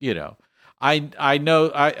 I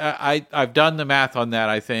know I've done the math on that,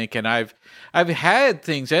 I think, and I've had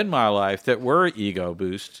things in my life that were ego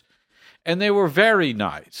boosts, and they were very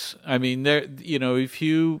nice. I mean, if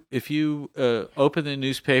you open the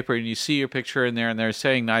newspaper and you see your picture in there and they're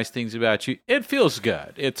saying nice things about you, it feels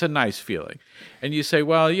good. It's a nice feeling, and you say,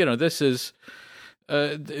 well, this is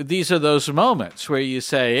these are those moments where you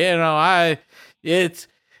say, it's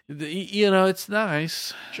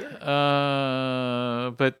nice. Sure.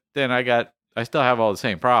 But then I still have all the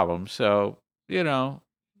same problems. So, it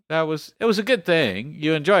was a good thing.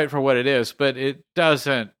 You enjoy it for what it is, but it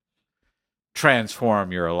doesn't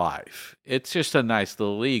transform your life. It's just a nice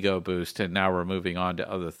little ego boost. And now we're moving on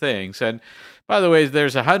to other things. And by the way,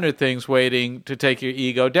 there's 100 things waiting to take your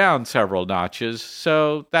ego down several notches.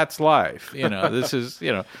 So that's life. This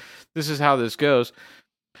is how this goes.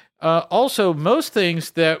 Also, most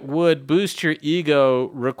things that would boost your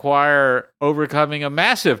ego require overcoming a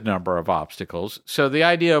massive number of obstacles. So the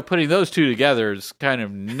idea of putting those two together is kind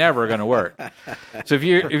of never going to work. So if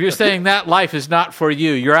you're saying that life is not for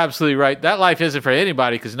you, you're absolutely right. That life isn't for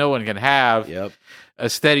anybody because no one can have a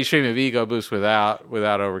steady stream of ego boosts without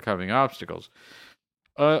overcoming obstacles.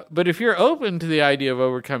 But if you're open to the idea of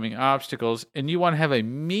overcoming obstacles and you want to have a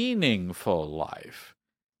meaningful life,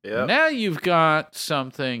 now you've got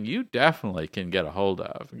something you definitely can get a hold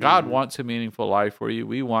of. God wants a meaningful life for you.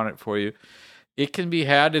 We want it for you. It can be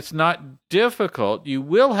had. It's not difficult. You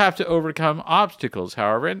will have to overcome obstacles,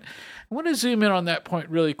 however. And I want to zoom in on that point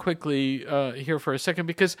really quickly here for a second,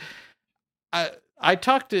 because I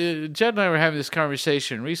talked to, Jed and I were having this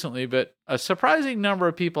conversation recently, but a surprising number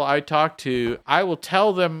of people I talk to, I will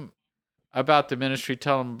tell them about the ministry,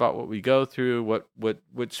 tell them about what we go through,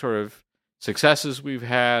 what sort of successes we've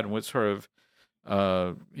had, and what sort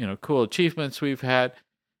of cool achievements we've had,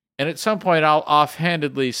 and at some point I'll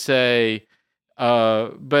offhandedly say,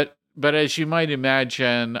 but as you might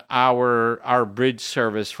imagine, our bridge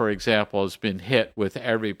service, for example, has been hit with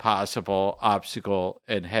every possible obstacle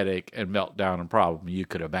and headache and meltdown and problem you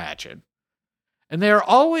could imagine, and they're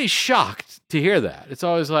always shocked to hear that. It's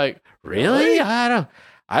always like, really?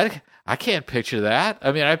 I can't picture that.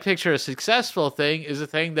 I mean, I picture a successful thing is a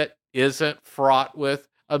thing that isn't fraught with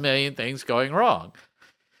a million things going wrong.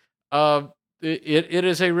 It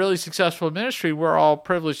is a really successful ministry. We're all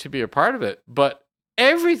privileged to be a part of it, but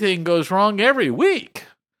everything goes wrong every week.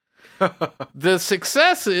 The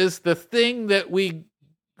success is the thing that we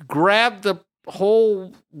grab the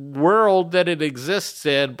whole world that it exists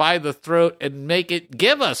in by the throat and make it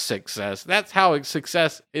give us success. That's how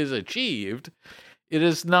success is achieved. It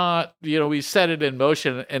is not, we set it in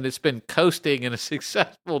motion and it's been coasting in a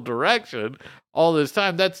successful direction all this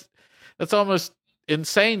time. That's almost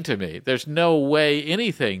insane to me. There's no way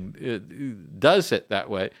anything does it that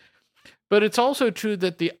way. But it's also true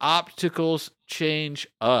that the obstacles change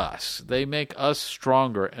us. They make us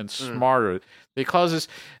stronger and smarter. They cause us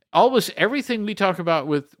almost everything we talk about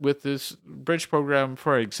with this bridge program,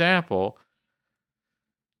 for example,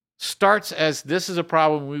 starts as this is a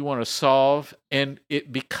problem we want to solve, and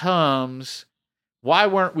it becomes, why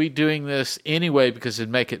weren't we doing this anyway? Because it'd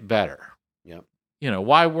make it better. Yep.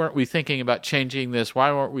 Why weren't we thinking about changing this?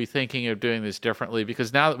 Why weren't we thinking of doing this differently?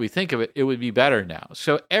 Because now that we think of it, it would be better now.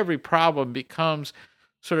 So every problem becomes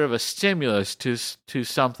sort of a stimulus to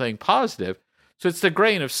something positive. So it's the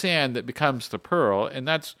grain of sand that becomes the pearl, and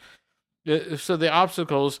that's so the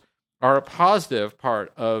obstacles are a positive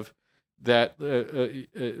part of that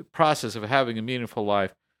process of having a meaningful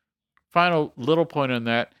life. Final little point on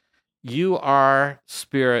that: you are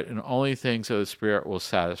spirit, and only things of the spirit will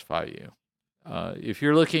satisfy you. If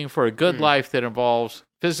you're looking for a good life that involves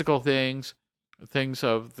physical things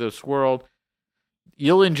of this world,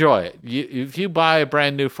 you'll enjoy it. If you buy a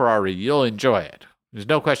brand new Ferrari, you'll enjoy it. There's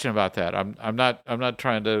no question about that. I'm not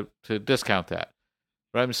trying to discount that,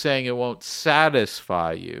 but I'm saying it won't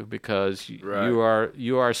satisfy you because you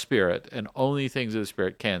are spirit, and only things of the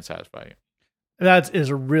spirit can satisfy you. That is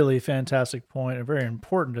a really fantastic point and very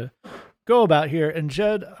important to go about here. And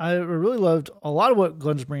Jed, I really loved a lot of what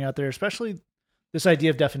Glenn's bringing out there, especially this idea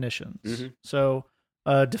of definitions. Mm-hmm. So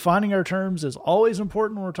defining our terms is always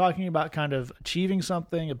important when we're talking about kind of achieving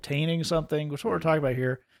something, obtaining something, which is what we're talking about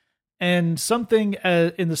here. And something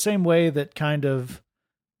in the same way that kind of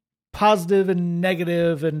positive and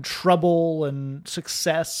negative and trouble and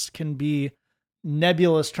success can be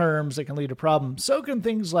nebulous terms that can lead to problems, so can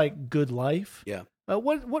things like good life. Yeah.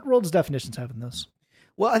 What role does definitions have in this?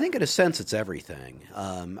 Well, I think in a sense it's everything.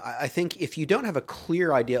 I think if you don't have a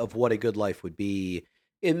clear idea of what a good life would be,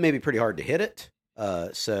 it may be pretty hard to hit it.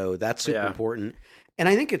 So that's super important. And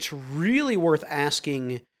I think it's really worth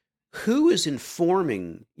asking, who is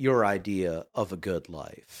informing your idea of a good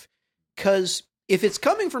life? Because if it's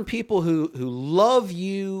coming from people who love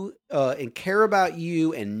you and care about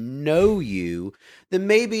you and know you, then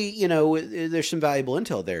maybe, there's some valuable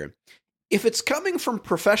intel there. If it's coming from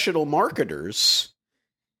professional marketers,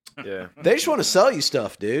 they just want to sell you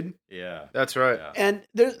stuff, dude. Yeah, that's right. Yeah. And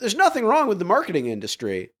there's nothing wrong with the marketing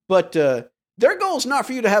industry, but their goal is not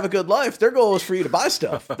for you to have a good life. Their goal is for you to buy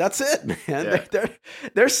stuff. That's it, man. Yeah.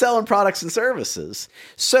 They're selling products and services.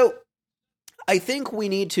 So I think we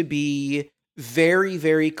need to be very,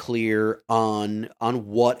 very clear on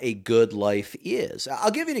what a good life is.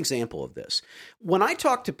 I'll give you an example of this. When I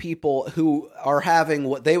talk to people who are having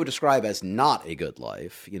what they would describe as not a good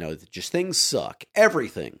life, just things suck.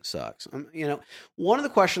 Everything sucks. One of the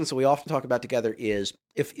questions that we often talk about together is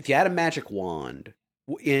if you had a magic wand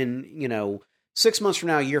in, 6 months from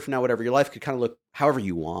now, a year from now, whatever, your life could kind of look however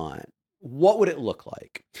you want. What would it look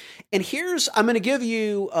like? And I'm going to give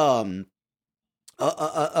you a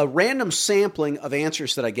random sampling of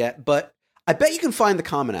answers that I get, but I bet you can find the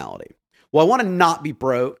commonality. Well, I want to not be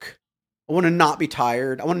broke. I want to not be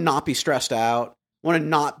tired. I want to not be stressed out. I want to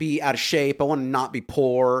not be out of shape. I want to not be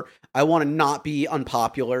poor. I want to not be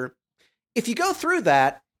unpopular. If you go through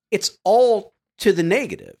that, it's all to the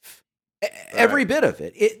negative. Every bit of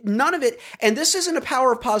it. None of it. And this isn't a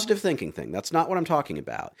power of positive thinking thing. That's not what I'm talking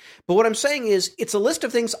about. But what I'm saying is it's a list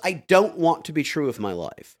of things I don't want to be true of my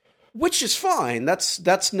life. Which is fine.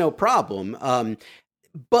 That's no problem.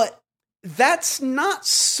 But that's not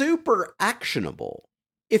super actionable.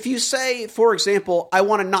 If you say, for example, I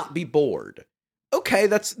want to not be bored. Okay,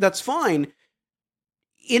 that's fine.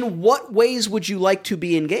 In what ways would you like to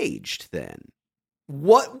be engaged then?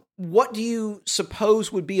 What do you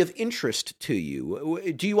suppose would be of interest to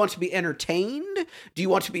you? Do you want to be entertained? Do you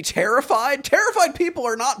want to be terrified? Terrified people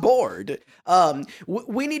are not bored.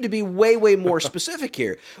 We need to be way, way more specific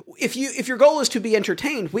here. If your goal is to be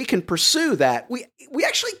entertained, we can pursue that. We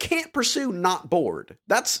actually can't pursue not bored.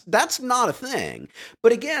 That's not a thing.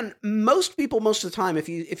 But again, most people, most of the time, if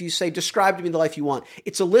you say, describe to me the life you want,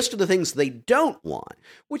 it's a list of the things they don't want,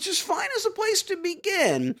 which is fine as a place to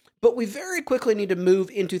begin. But we very quickly need to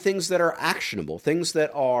move into things that are actionable, things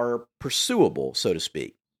that are pursuable, so to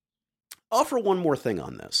speak. I'll offer one more thing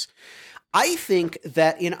on this. I think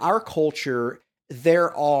that in our culture,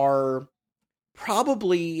 there are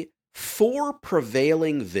probably 4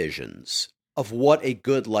 prevailing visions of what a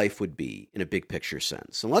good life would be in a big picture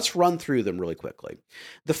sense. And let's run through them really quickly.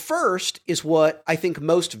 The first is what I think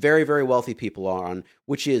most very, very wealthy people are on,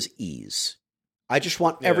 which is ease. I just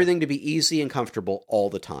want everything to be easy and comfortable all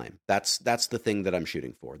the time. That's the thing that I'm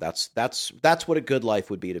shooting for. That's what a good life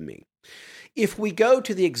would be to me. If we go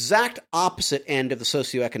to the exact opposite end of the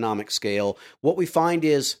socioeconomic scale, what we find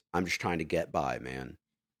is I'm just trying to get by, man.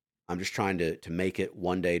 I'm just trying to make it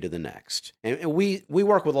one day to the next. And we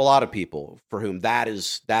work with a lot of people for whom that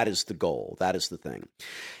is the goal. That is the thing.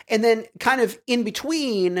 And then kind of in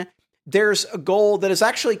between, there's a goal that is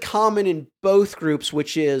actually common in both groups,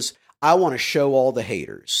 which is I want to show all the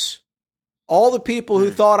haters. All the people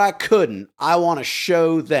who thought I couldn't, I want to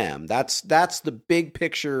show them. That's the big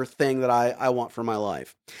picture thing that I want for my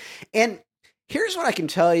life. And here's what I can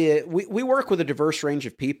tell you. We work with a diverse range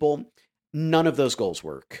of people. None of those goals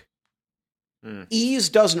work. Ease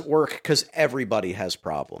doesn't work because everybody has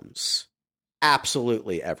problems.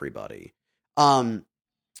 Absolutely everybody.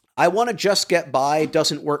 I want to just get by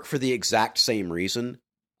doesn't work for the exact same reason.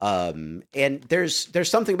 And there's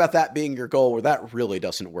something about that being your goal where that really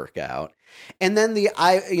doesn't work out. And then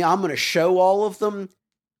I'm going to show all of them.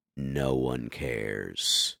 No one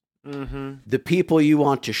cares. Mm-hmm. The people you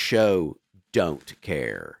want to show don't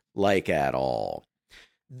care, like at all.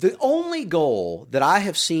 The only goal that I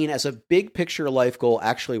have seen as a big picture life goal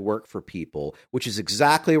actually work for people, which is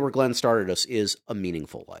exactly where Glenn started us, is a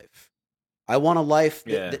meaningful life. I want a life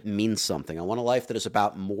that means something. I want a life that is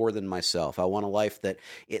about more than myself. I want a life that,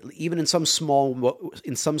 even in some small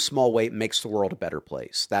way, makes the world a better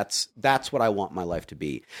place. That's what I want my life to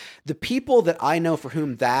be. The people that I know for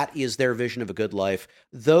whom that is their vision of a good life,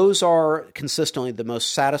 those are consistently the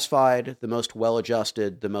most satisfied, the most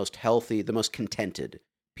well-adjusted, the most healthy, the most contented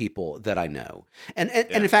people that I know. And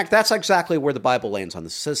in fact, that's exactly where the Bible lands on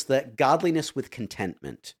this. It says that godliness with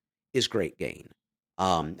contentment is great gain.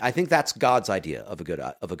 I think that's God's idea of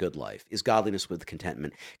a good life, is godliness with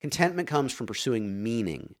contentment. Contentment comes from pursuing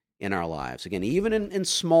meaning in our lives. Again, even in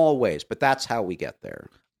small ways, but that's how we get there.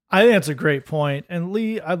 I think that's a great point. And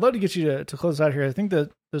Lee, I'd love to get you to close out here. I think that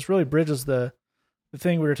this really bridges the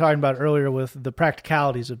thing we were talking about earlier with the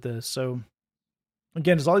practicalities of this. So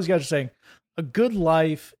again, as all these guys are saying, a good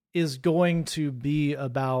life is going to be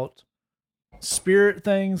about spirit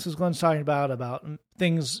things, as Glenn's talking about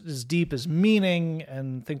things as deep as meaning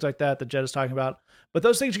and things like that Jed is talking about. But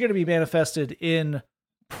those things are going to be manifested in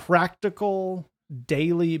practical,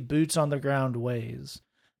 daily, boots on the ground ways.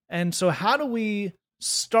 And so how do we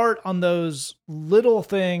start on those little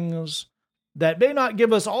things that may not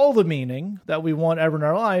give us all the meaning that we want ever in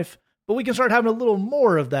our life, but we can start having a little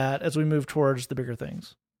more of that as we move towards the bigger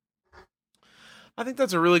things? I think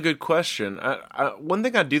that's a really good question. One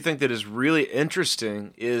thing I do think that is really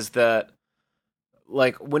interesting is that,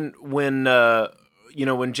 like when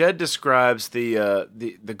Jed describes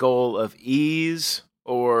the goal of ease,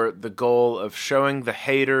 or the goal of showing the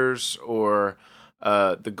haters, or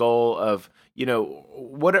the goal of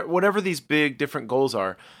whatever these big different goals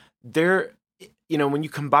are, they're, when you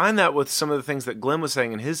combine that with some of the things that Glenn was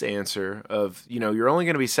saying in his answer of, you're only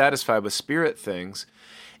going to be satisfied with spirit things.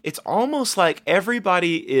 It's almost like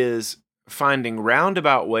everybody is finding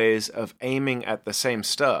roundabout ways of aiming at the same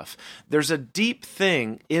stuff. There's a deep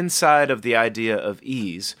thing inside of the idea of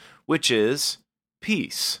ease, which is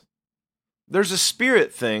peace. There's a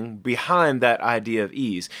spirit thing behind that idea of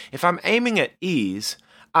ease. If I'm aiming at ease,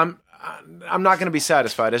 I'm not going to be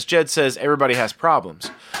satisfied. As Jed says, everybody has problems.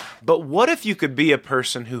 But what if you could be a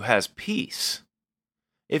person who has peace?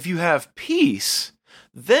 If you have peace,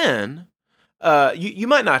 then you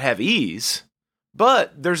might not have ease,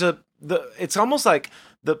 but it's almost like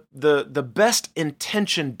the best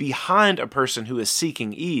intention behind a person who is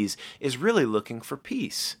seeking ease is really looking for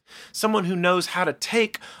peace. Someone who knows how to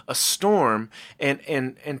take a storm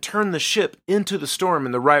and turn the ship into the storm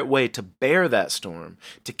in the right way to bear that storm,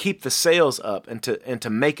 to keep the sails up and to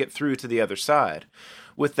make it through to the other side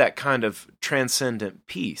with that kind of transcendent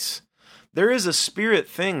peace. There is a spirit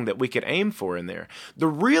thing that we could aim for in there. The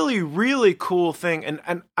really, really cool thing, and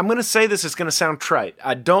I'm going to say this, is going to sound trite.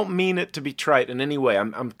 I don't mean it to be trite in any way.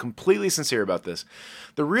 I'm completely sincere about this.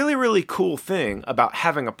 The really, really cool thing about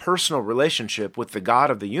having a personal relationship with the God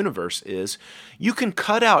of the universe is you can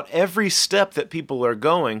cut out every step that people are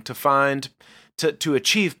going to find to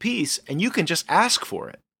achieve peace, and you can just ask for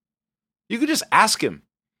it. You can just ask him.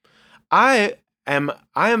 I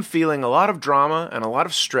am feeling a lot of drama and a lot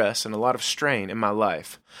of stress and a lot of strain in my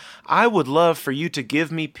life. I would love for you to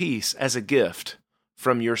give me peace as a gift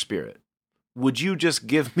from your spirit. Would you just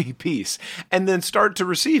give me peace? And then start to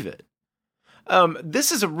receive it.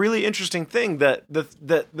 This is a really interesting thing, that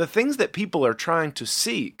the things that people are trying to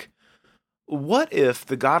seek, what if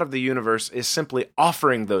the God of the universe is simply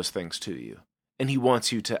offering those things to you? And he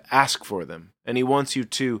wants you to ask for them, and he wants you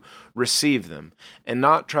to receive them and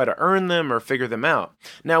not try to earn them or figure them out.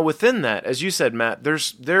 Now, within that, as you said, Matt,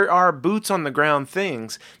 there are boots on the ground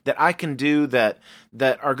things that I can do that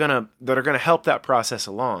are gonna help that process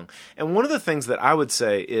along. And one of the things that I would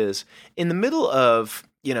say is, in the middle of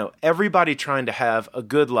everybody trying to have a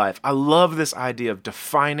good life. I love this idea of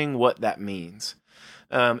defining what that means.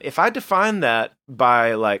 If I define that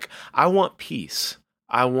by I want peace,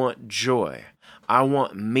 I want joy, I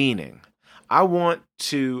want meaning, I want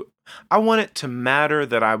it to matter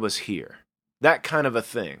that I was here, that kind of a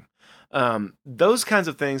thing. Those kinds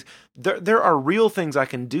of things, there are real things I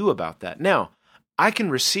can do about that. Now, I can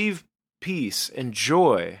receive peace and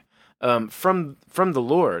joy from the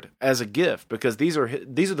Lord as a gift, because these are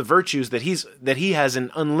the virtues that he has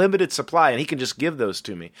an unlimited supply, and he can just give those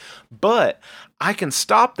to me. But I can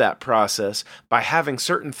stop that process by having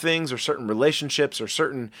certain things or certain relationships or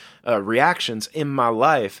certain reactions in my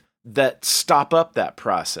life that stop up that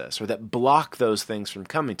process or that block those things from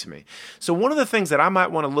coming to me. So one of the things that I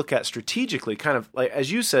might want to look at strategically, kind of like,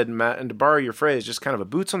 as you said, Matt, and to borrow your phrase, just kind of a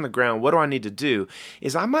boots on the ground, what do I need to do,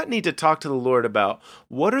 is I might need to talk to the Lord about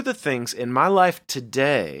what are the things in my life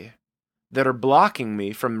today that are blocking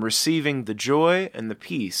me from receiving the joy and the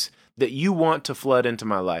peace that you want to flood into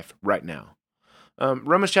my life right now.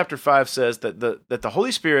 Romans chapter 5 says that the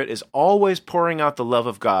Holy Spirit is always pouring out the love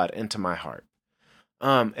of God into my heart.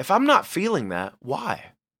 If I'm not feeling that,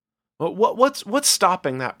 why? What's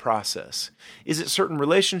stopping that process? Is it certain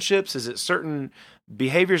relationships? Is it certain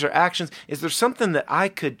behaviors or actions? Is there something that I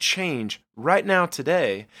could change right now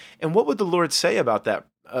today? And what would the Lord say about that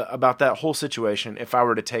whole situation if I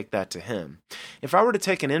were to take that to Him? If I were to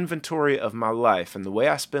take an inventory of my life and the way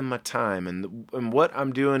I spend my time and what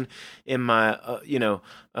I'm doing in my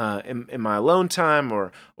in my alone time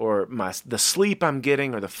or the sleep I'm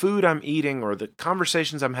getting or the food I'm eating or the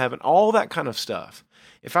conversations I'm having, all that kind of stuff.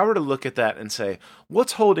 If I were to look at that and say,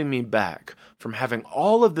 what's holding me back from having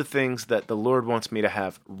all of the things that the Lord wants me to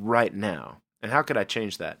have right now? And how could I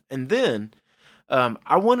change that? And then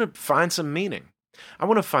I want to find some meaning. I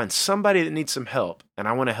want to find somebody that needs some help, and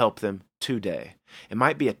I want to help them today. It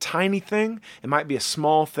might be a tiny thing. It might be a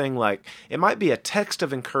small thing, like it might be a text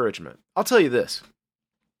of encouragement. I'll tell you this.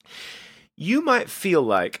 You might feel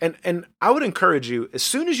like, and I would encourage you, as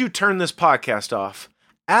soon as you turn this podcast off,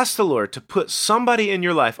 ask the Lord to put somebody in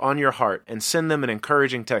your life on your heart and send them an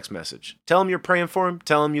encouraging text message. Tell them you're praying for them.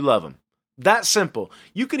 Tell them you love them. That simple.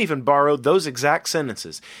 You can even borrow those exact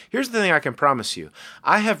sentences. Here's the thing I can promise you.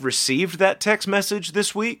 I have received that text message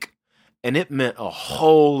this week, and it meant a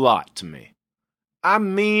whole lot to me. I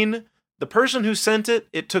mean, the person who sent it,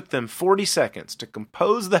 it took them 40 seconds to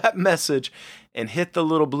compose that message and hit the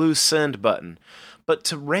little blue send button. But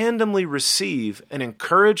to randomly receive an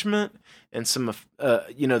encouragement and some,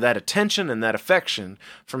 that attention and that affection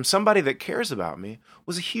from somebody that cares about me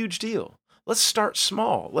was a huge deal. Let's start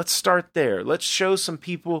small. Let's start there. Let's show some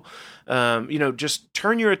people, just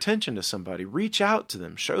turn your attention to somebody. Reach out to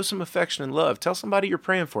them. Show some affection and love. Tell somebody you're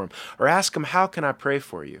praying for them. Or ask them, how can I pray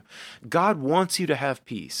for you? God wants you to have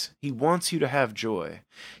peace. He wants you to have joy.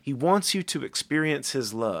 He wants you to experience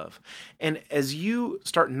His love. And as you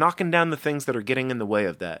start knocking down the things that are getting in the way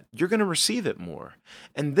of that, you're going to receive it more.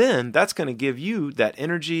 And then that's going to give you that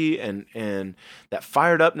energy and that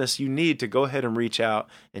fired upness you need to go ahead and reach out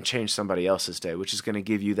and change somebody else's day, which is going to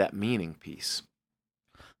give you that meaning piece.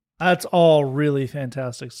 That's all really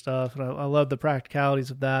fantastic stuff. And I love the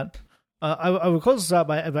practicalities of that. I would close this out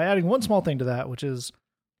by adding one small thing to that, which is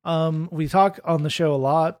we talk on the show a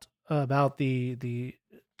lot about the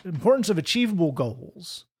importance of achievable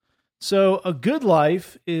goals. So a good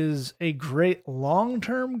life is a great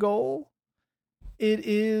long-term goal. It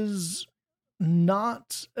is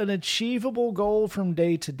not an achievable goal from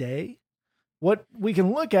day to day. What we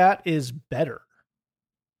can look at is better.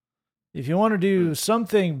 If you want to do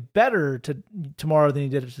something better tomorrow than you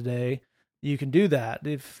did it today, you can do that.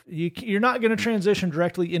 If you're not going to transition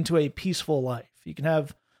directly into a peaceful life, you can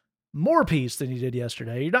have more peace than you did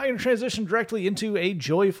yesterday. You're not going to transition directly into a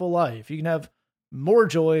joyful life. You can have more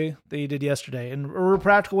joy than you did yesterday. And a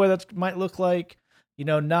practical way that might look like,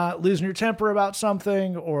 not losing your temper about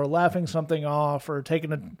something or laughing something off or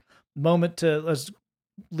taking a moment to, as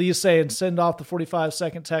Lee say, and send off the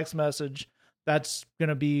 45-second text message. That's going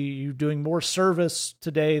to be you doing more service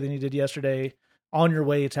today than you did yesterday on your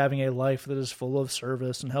way to having a life that is full of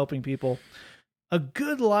service and helping people. A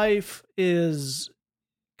good life is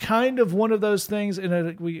kind of one of those things.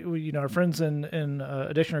 And we our friends in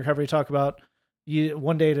addiction recovery talk about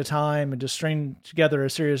one day at a time and just string together a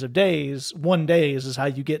series of days. One day is how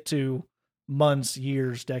you get to months,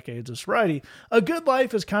 years, decades of sobriety. A good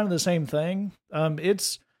life is kind of the same thing.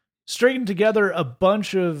 It's stringing together a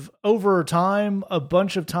bunch of time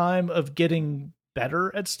of getting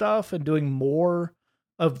better at stuff and doing more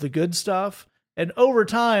of the good stuff. And over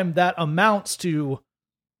time, that amounts to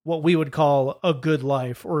what we would call a good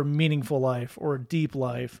life or a meaningful life or a deep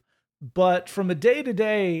life. But from a day to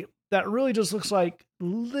day, that really just looks like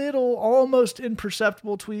little, almost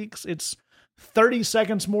imperceptible tweaks. It's 30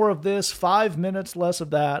 seconds more of this, 5 minutes less of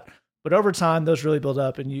that. But over time, those really build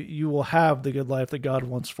up, and you will have the good life that God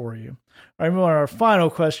wants for you. All right, our final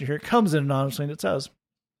question here. It comes in anonymously, and it says,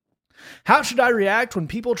 how should I react when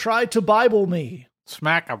people try to Bible me?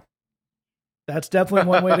 Smack them. That's definitely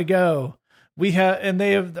one way to go.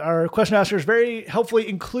 Our question askers very helpfully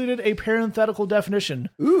included a parenthetical definition.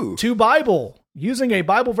 Ooh. To Bible, using a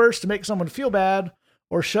Bible verse to make someone feel bad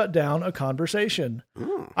or shut down a conversation.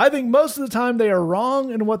 I think most of the time they are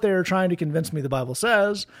wrong in what they are trying to convince me the Bible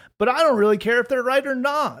says, but I don't really care if they're right or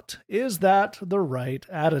not. Is that the right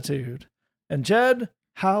attitude? And Jed,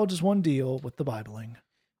 how does one deal with the Bibling?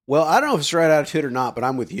 Well, I don't know if it's the right attitude or not, but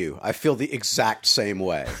I'm with you. I feel the exact same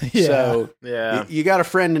way. Yeah. So you got a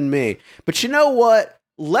friend in me. But you know what?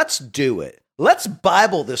 Let's do it. Let's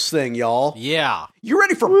Bible this thing, y'all. Yeah. You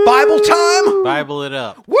ready for Bible time? Bible it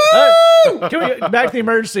up. Woo! Can we get back to the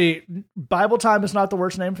emergency? Bible time is not the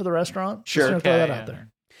worst name for the restaurant? Sure. Just gonna throw that out there.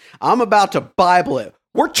 I'm about to Bible it.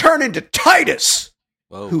 We're turning to Titus.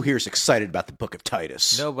 Whoa. Who here's excited about the book of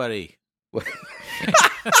Titus? Nobody. Though,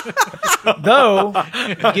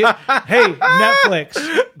 hey, Netflix,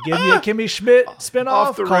 give me a Kimmy Schmidt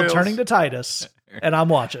spinoff called rails. Turning to Titus, and I'm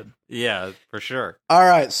watching. Yeah, for sure. All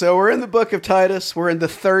right, so we're in the book of Titus. We're in the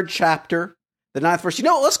 3rd chapter, the 9th verse. You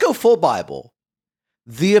know what? Let's go full Bible.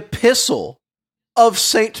 The epistle of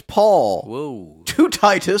St. Paul Whoa. to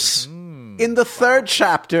Titus in the 3rd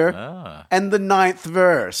chapter and the 9th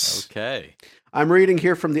verse. Okay. I'm reading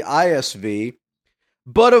here from the ISV.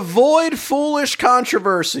 But avoid foolish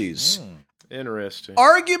controversies, Interesting.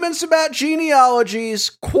 arguments about genealogies,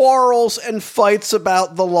 quarrels, and fights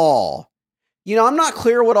about the law. You know, I'm not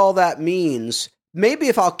clear what all that means. Maybe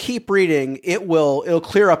if I'll keep reading, it'll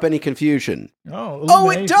clear up any confusion. Oh,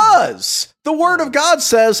 it does! The Word of God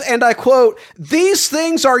says, and I quote, "These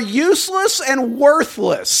things are useless and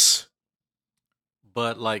worthless."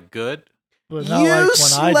 But like good? But not like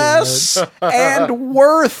when I Useless and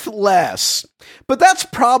worthless. But that's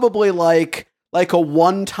probably like a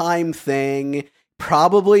one-time thing.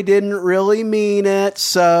 Probably didn't really mean it.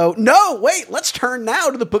 So, no, wait, let's turn now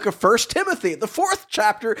to the book of 1 Timothy, the 4th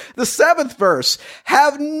chapter, the 7th verse.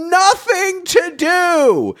 Have nothing to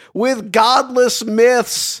do with godless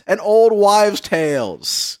myths and old wives'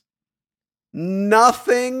 tales.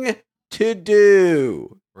 Nothing to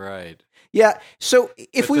do. Right. Yeah, so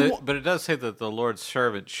But it does say that the Lord's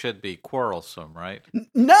servant should be quarrelsome, right?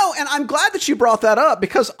 No, and I'm glad that you brought that up,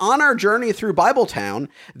 because on our journey through Bibletown,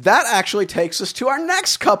 that actually takes us to our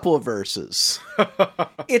next couple of verses.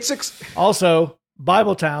 Also,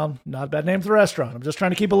 Bibletown, not a bad name for the restaurant. I'm just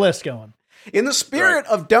trying to keep a list going. In the spirit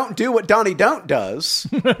of don't do what Donnie Don't does,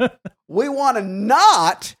 we want to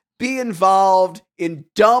not be involved in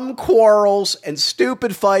dumb quarrels and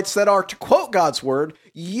stupid fights that are, to quote God's word,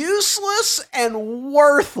 useless and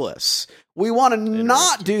worthless. We want to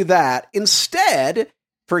not do that. Instead,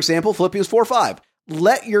 for example, Philippians 4:5,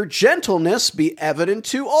 let your gentleness be evident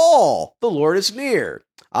to all. The Lord is near.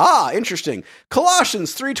 Interesting.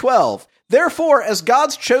 Colossians 3:12, therefore, as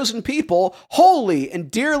God's chosen people, holy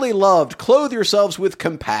and dearly loved, clothe yourselves with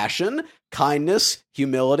compassion, kindness,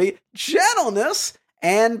 humility, gentleness,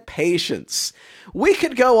 and patience. We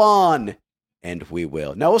could go on, and we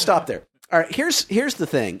will. No, we'll stop there. All right, here's the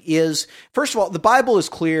thing, is, first of all, the Bible is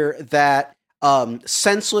clear that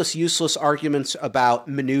senseless, useless arguments about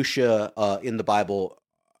minutia in the Bible,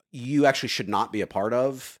 you actually should not be a part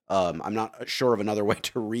of. I'm not sure of another way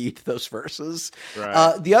to read those verses.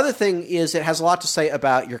 Right. The other thing is it has a lot to say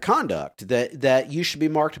about your conduct, that you should be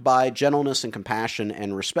marked by gentleness and compassion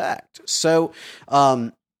and respect. So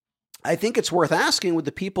I think it's worth asking, with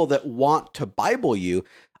the people that want to Bible you,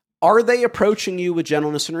 are they approaching you with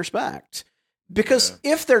gentleness and respect? Because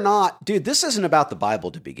if they're not, dude, this isn't about the Bible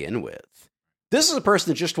to begin with. This is a person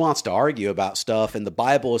that just wants to argue about stuff, and the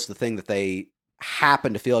Bible is the thing that they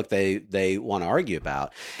happen to feel like they want to argue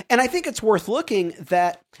about. And I think it's worth looking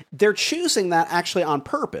that they're choosing that actually on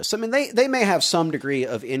purpose. I mean, they may have some degree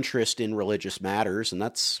of interest in religious matters, and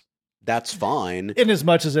that's fine. In as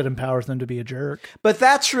much as it empowers them to be a jerk. But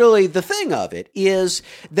that's really the thing of it, is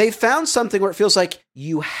they found something where it feels like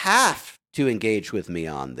you have to engage with me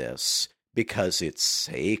on this because it's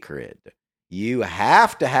sacred. You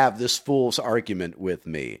have to have this fool's argument with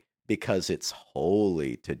me because it's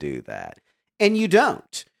holy to do that. And you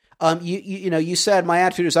don't. You said my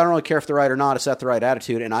attitude is I don't really care if they're right or not. Is that the right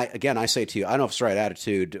attitude? And I say to you, I don't know if it's the right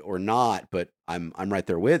attitude or not, but I'm right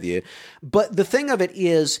there with you. But the thing of it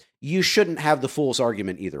is, you shouldn't have the fool's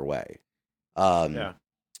argument either way. Yeah.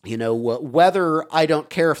 You know, whether I don't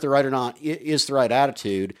care if they're right or not is the right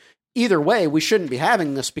attitude. Either way, we shouldn't be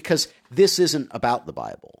having this because this isn't about the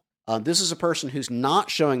Bible. This is a person who's not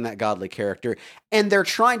showing that godly character, and they're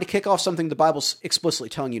trying to kick off something the Bible's explicitly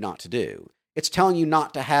telling you not to do. It's telling you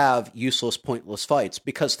not to have useless, pointless fights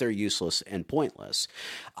because they're useless and pointless.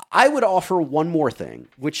 I would offer one more thing,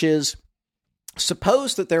 which is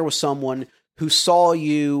suppose that there was someone who saw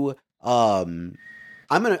you. I'm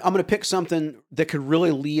gonna pick something that could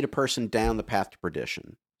really lead a person down the path to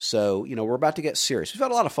perdition. So, you know, we're about to get serious. We've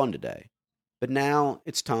had a lot of fun today, but now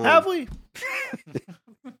it's time. Have we?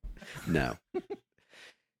 No.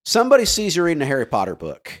 Somebody sees you reading a Harry Potter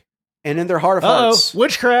book, and in their heart of hearts,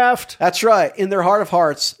 witchcraft. That's right. In their heart of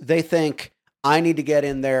hearts, they think, I need to get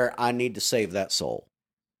in there. I need to save that soul.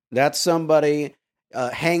 That's somebody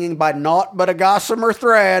hanging by naught but a gossamer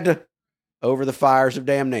thread over the fires of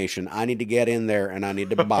damnation. I need to get in there, and I need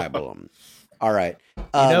to Bible them. All right.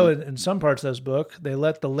 In some parts of this book, they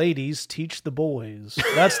let the ladies teach the boys.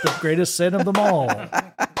 That's the greatest sin of them all.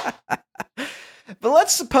 But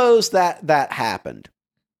let's suppose that happened.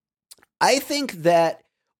 I think that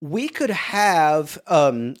we could have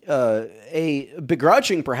a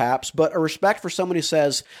begrudging, perhaps, but a respect for someone who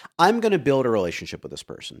says, I'm going to build a relationship with this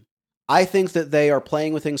person. I think that they are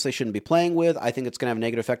playing with things they shouldn't be playing with. I think it's going to have a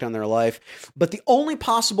negative effect on their life. But the only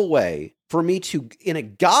possible way for me to, in a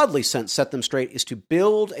godly sense, set them straight is to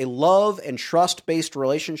build a love and trust-based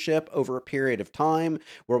relationship over a period of time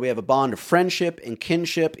where we have a bond of friendship and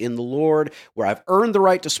kinship in the Lord, where I've earned the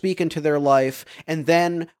right to speak into their life. And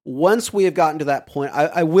then once we have gotten to that point,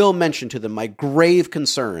 I will mention to them my grave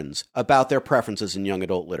concerns about their preferences in young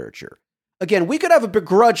adult literature. Again, we could have a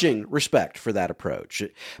begrudging respect for that approach.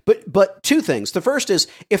 But two things. The first is,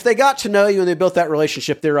 if they got to know you and they built that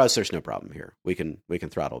relationship, there's no problem here. We can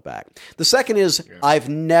throttle back. The second is, I've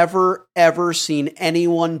never, ever seen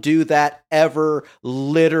anyone do that ever,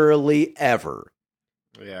 literally ever.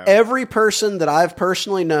 Yeah. Every person that I've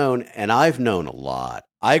personally known, and I've known a lot,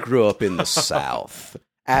 I grew up in the South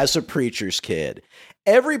as a preacher's kid.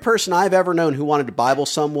 Every person I've ever known who wanted to Bible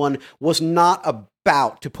someone was not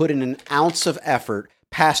about to put in an ounce of effort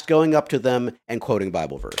past going up to them and quoting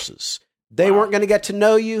Bible verses. They weren't going to get to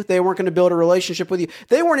know you. They weren't going to build a relationship with you.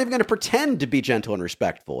 They weren't even going to pretend to be gentle and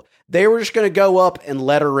respectful. They were just going to go up and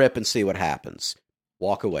let her rip and see what happens.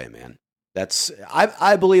 Walk away, man.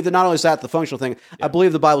 I believe that not only is that the functional thing, I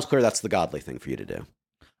believe the Bible's clear that's the godly thing for you to do.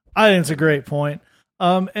 I think it's a great point.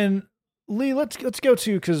 And Lee, let's go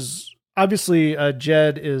to, because obviously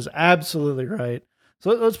Jed is absolutely right.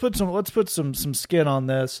 So let's put some skin on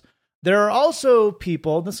this. There are also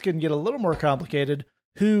people, this can get a little more complicated,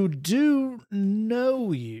 who do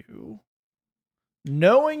know you.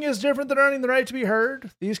 Knowing is different than earning the right to be heard.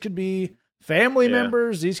 These could be family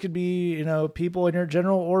members. These could be, people in your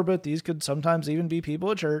general orbit. These could sometimes even be people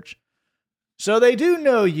at church. So they do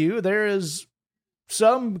know you. There is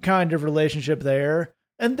some kind of relationship there,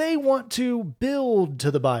 and they want to build to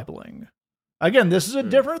the Bibling. Again, this is a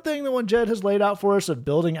different thing than what Jed has laid out for us of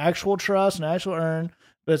building actual trust and actual earn.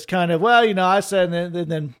 But it's kind of, I said, and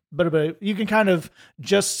then, but you can kind of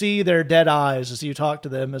just see their dead eyes as you talk to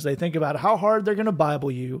them as they think about how hard they're going to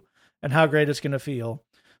Bible you and how great it's going to feel.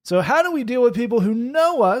 So how do we deal with people who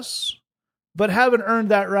know us, but haven't earned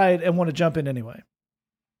that right and want to jump in anyway?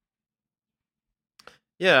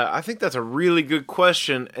 Yeah, I think that's a really good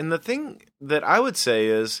question. And the thing that I would say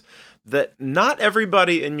is that not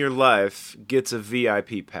everybody in your life gets a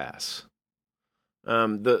VIP pass.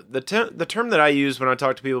 The term that I use when I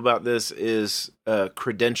talk to people about this is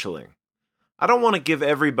credentialing. I don't want to give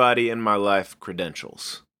everybody in my life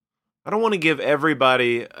credentials. I don't want to give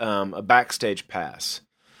everybody a backstage pass.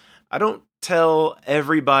 I don't tell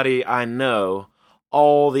everybody I know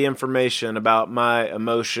all the information about my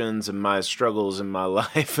emotions and my struggles in my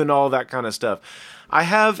life and all that kind of stuff. I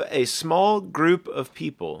have a small group of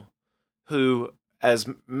people who, as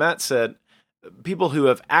Matt said, people who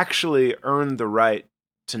have actually earned the right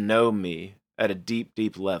to know me at a deep,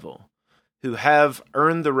 deep level, who have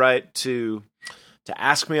earned the right to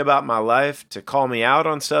ask me about my life, to call me out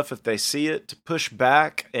on stuff if they see it, to push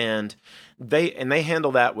back, and they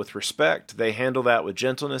handle that with respect. They handle that with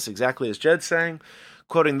gentleness, exactly as Jed's saying,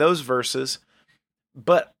 quoting those verses.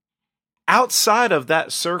 But outside of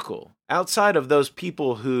that circle, outside of those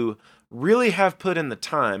people who really have put in the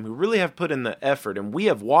time, who really have put in the effort, and we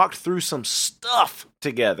have walked through some stuff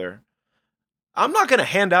together, I'm not going to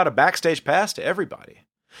hand out a backstage pass to everybody.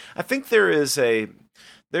 I think there is a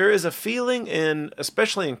feeling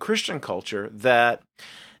especially in Christian culture, that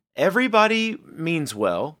everybody means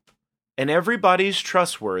well, and everybody's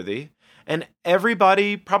trustworthy, and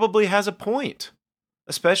everybody probably has a point,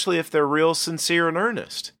 especially if they're real sincere and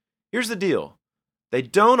earnest. Here's the deal. They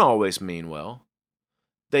don't always mean well.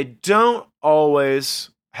 They don't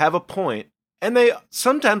always have a point, and they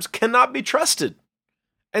sometimes cannot be trusted.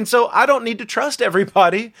 And so I don't need to trust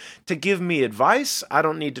everybody to give me advice. I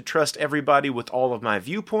don't need to trust everybody with all of my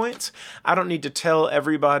viewpoints. I don't need to tell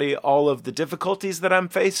everybody all of the difficulties that I'm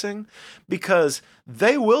facing, because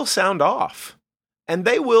they will sound off and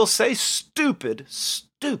they will say stupid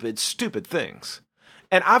things.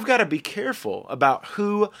 And I've got to be careful about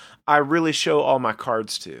who I really show all my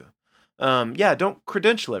cards to. Don't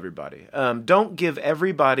credential everybody. Don't give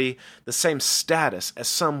everybody the same status as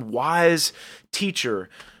some wise teacher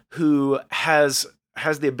who has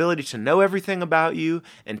the ability to know everything about you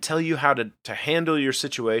and tell you how to handle your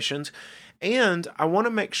situations. And I want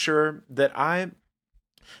to make sure that I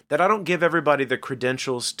don't give everybody the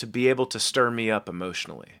credentials to be able to stir me up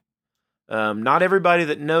emotionally. Not everybody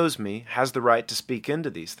that knows me has the right to speak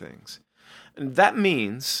into these things. And that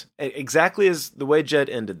means, exactly as the way Jed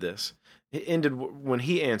ended this, it ended when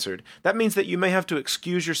he answered, that means that you may have to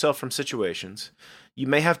excuse yourself from situations. You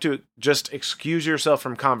may have to just excuse yourself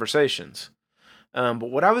from conversations. But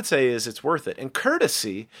what I would say is it's worth it. And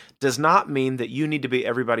courtesy does not mean that you need to be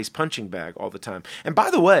everybody's punching bag all the time. And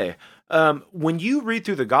by the way, when you read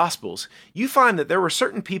through the Gospels, you find that there were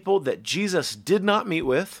certain people that Jesus did not meet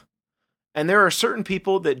with, and there are certain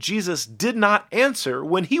people that Jesus did not answer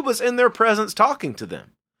when he was in their presence talking to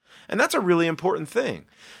them. And that's a really important thing.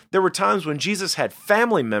 There were times when Jesus had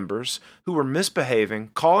family members who were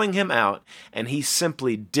misbehaving, calling him out, and he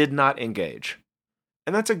simply did not engage.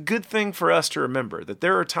 And that's a good thing for us to remember, that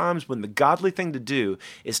there are times when the godly thing to do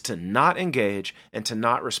is to not engage and to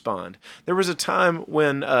not respond. There was a time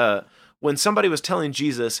when somebody was telling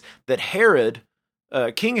Jesus that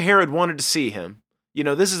King Herod wanted to see him.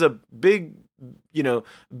 This is a big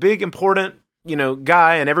important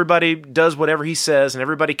guy, and everybody does whatever he says, and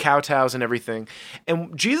everybody kowtows and everything.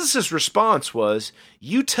 And Jesus' response was,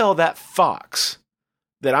 you tell that fox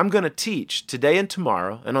that I'm going to teach today and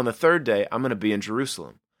tomorrow, and on the third day, I'm going to be in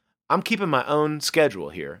Jerusalem. I'm keeping my own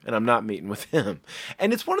schedule here, and I'm not meeting with him.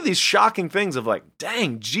 And it's one of these shocking things of like,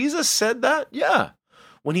 dang, Jesus said that? Yeah.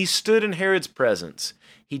 When he stood in Herod's presence,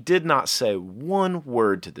 he did not say one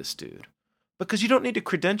word to this dude, because you don't need to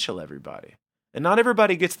credential everybody. And not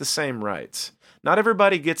everybody gets the same rights. Not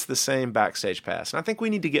everybody gets the same backstage pass. And I think we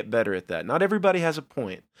need to get better at that. Not everybody has a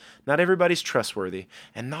point. Not everybody's trustworthy.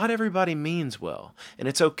 And not everybody means well. And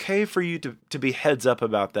it's okay for you to be heads up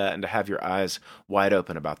about that and to have your eyes wide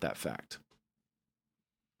open about that fact.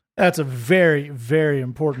 That's a very, very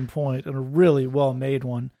important point and a really well-made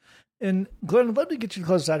one. And Glenn, I'd love to get you to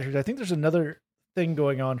close this out here. I think there's another thing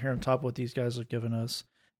going on here on top of what these guys have given us.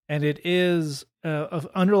 And it is an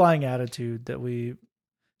underlying attitude that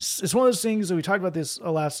it's one of those things that we talked about this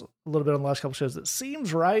a little bit on the last couple shows that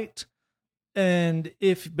seems right. But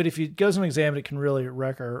if you go and examine it, can really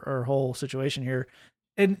wreck our whole situation here.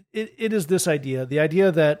 And it is this idea, the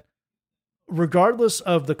idea that regardless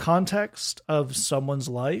of the context of someone's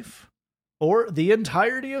life or the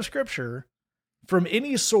entirety of Scripture, from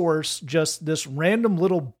any source, just this random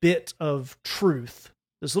little bit of truth,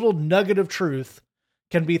 this little nugget of truth,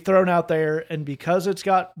 can be thrown out there, and because it's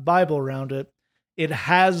got Bible around it, it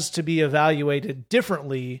has to be evaluated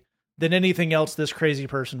differently than anything else this crazy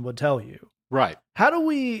person would tell you. Right. How do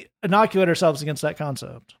we inoculate ourselves against that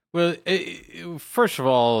concept? Well, first of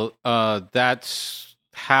all, that's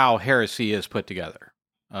how heresy is put together.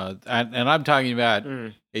 And I'm talking about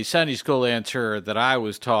a Sunday school answer that I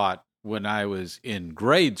was taught when I was in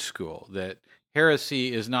grade school, that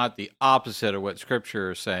heresy is not the opposite of what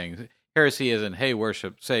Scripture is saying. Heresy isn't, hey,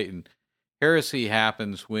 worship Satan. Heresy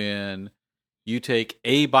happens when you take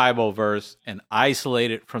a Bible verse and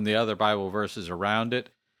isolate it from the other Bible verses around it,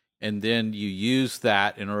 and then you use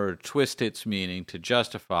that in order to twist its meaning to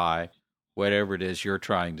justify whatever it is you're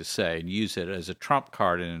trying to say, and use it as a trump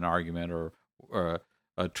card in an argument or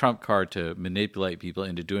a trump card to manipulate people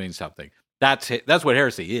into doing something. That's it. That's what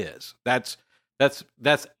heresy is. That's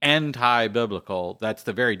anti-biblical. That's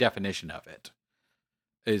the very definition of it.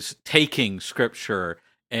 Is taking Scripture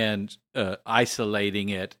and isolating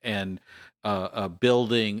it and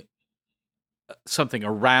building something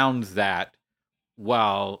around that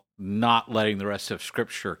while not letting the rest of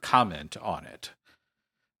Scripture comment on it.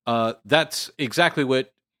 That's exactly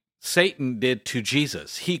what Satan did to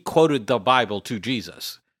Jesus. He quoted the Bible to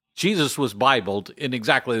Jesus. Jesus was Bibled in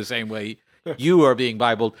exactly the same way you are being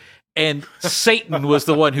Bibled, and Satan was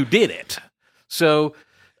the one who did it. So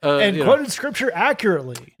and quoted scripture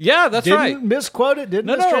accurately. Yeah, that's right. Didn't misquote it. Didn't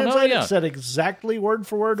No, mistranslate yeah. it. Said exactly word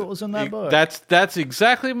for word what was in that book. That's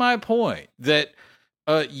exactly my point. That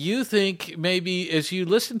you think maybe as you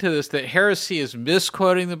listen to this that heresy is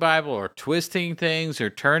misquoting the Bible or twisting things or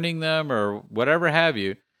turning them or whatever have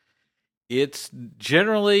you. It's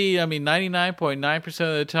generally, 99.9%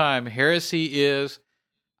 of the time, heresy is,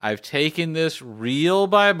 I've taken this real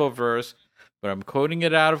Bible verse, but I'm quoting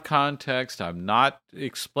it out of context. I'm not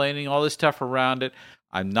explaining all this stuff around it.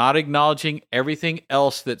 I'm not acknowledging everything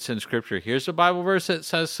else that's in Scripture. Here's a Bible verse that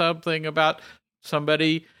says something about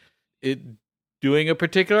somebody doing a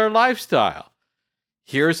particular lifestyle.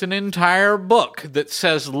 Here's an entire book that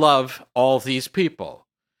says love all these people.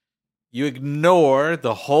 You ignore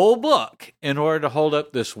the whole book in order to hold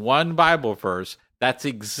up this one Bible verse. That's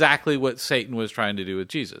exactly what Satan was trying to do with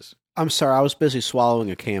Jesus. I'm sorry, I was busy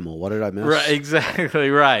swallowing a camel. What did I miss? Right, exactly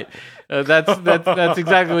right. That's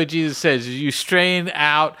exactly what Jesus says. You strain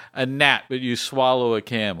out a gnat, but you swallow a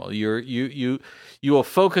camel. You will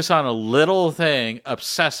focus on a little thing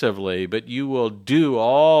obsessively, but you will do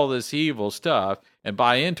all this evil stuff and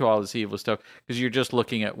buy into all this evil stuff because you're just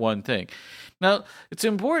looking at one thing. Now, it's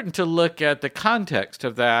important to look at the context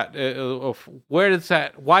of that. Of why does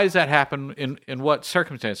that happen? In what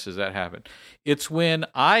circumstances does that happen? It's when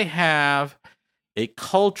I have a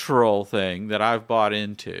cultural thing that I've bought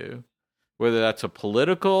into, whether that's a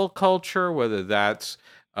political culture, whether that's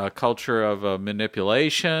a culture of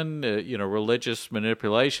manipulation, religious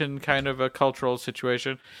manipulation kind of a cultural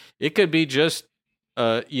situation. It could be just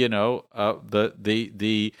the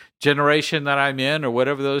generation that I'm in or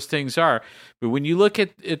whatever those things are. But when you look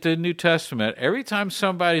at the New Testament, every time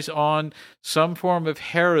somebody's on some form of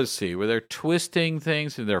heresy where they're twisting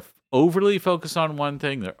things and they're overly focused on one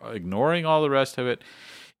thing, they're ignoring all the rest of it,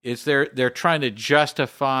 it's they're trying to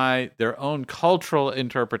justify their own cultural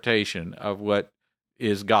interpretation of what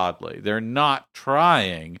is godly. They're not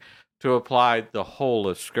trying to apply the whole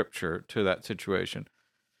of Scripture to that situation.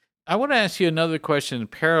 I want to ask you another question,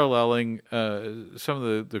 paralleling some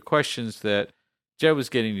of the questions that Jed was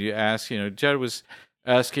getting you to ask. Jed was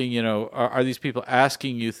asking, are these people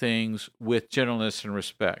asking you things with gentleness and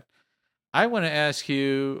respect? I want to ask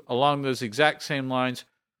you along those exact same lines,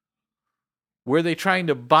 were they trying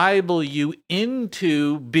to Bible you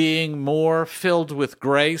into being more filled with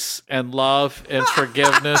grace and love and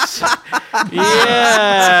forgiveness?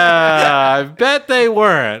 Yeah, I bet they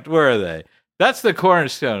weren't, were they? That's the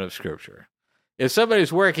cornerstone of Scripture. If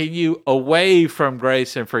somebody's working you away from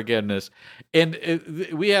grace and forgiveness, and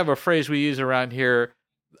we have a phrase we use around here,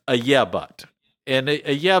 a yeah, but. And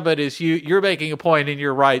a yeah, but is you're making a point and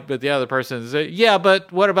you're right, but the other person is, yeah,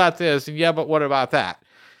 but what about this? And yeah, but what about that?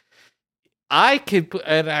 I could,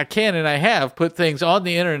 and I can, and I have put things on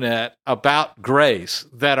the internet about grace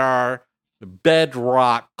that are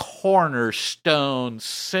bedrock, cornerstone,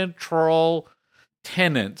 central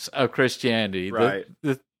tenets of Christianity, right?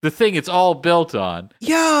 The thing it's all built on.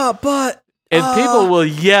 Yeah, but people will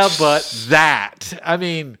but that. I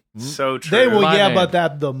mean, so true. They will but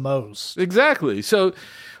that the most. Exactly. So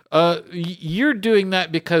you're doing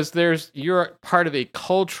that because you're part of a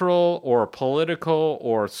cultural or political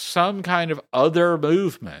or some kind of other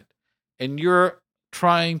movement, and you're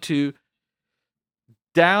trying to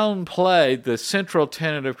downplay the central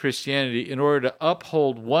tenet of Christianity in order to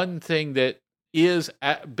uphold one thing that is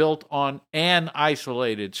built on an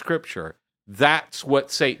isolated Scripture. That's what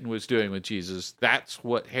Satan was doing with Jesus. That's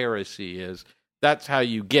what heresy is. That's how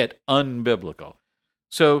you get unbiblical.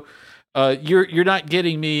 So you're not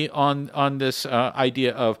getting me on this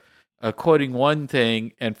idea of quoting one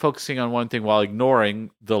thing and focusing on one thing while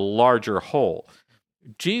ignoring the larger whole.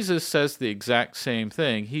 Jesus says the exact same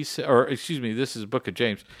thing. This is the book of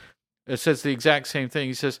James. It says the exact same thing.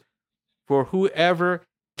 He says, "For whoever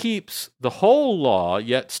keeps the whole law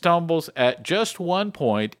yet stumbles at just one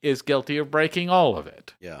point is guilty of breaking all of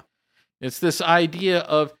it." Yeah. It's this idea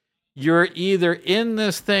of you're either in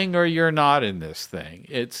this thing or you're not in this thing.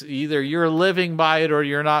 It's either you're living by it or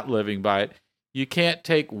you're not living by it. You can't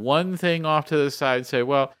take one thing off to the side and say,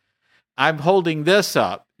 well, I'm holding this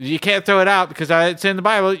up. You can't throw it out because it's in the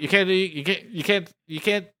Bible. You can't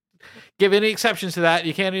give any exceptions to that.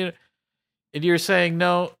 You can't. And you're saying,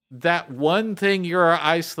 no, that one thing you're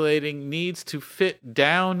isolating needs to fit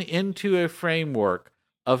down into a framework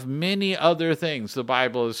of many other things the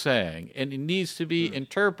Bible is saying. And it needs to be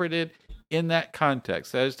interpreted in that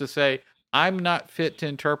context. That is to say, I'm not fit to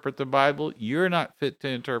interpret the Bible. You're not fit to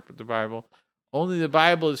interpret the Bible. Only the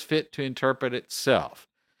Bible is fit to interpret itself.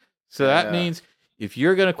 So that means if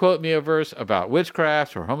you're going to quote me a verse about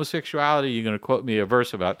witchcraft or homosexuality, you're going to quote me a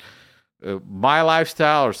verse about my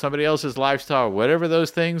lifestyle or somebody else's lifestyle, whatever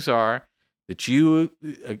those things are, that you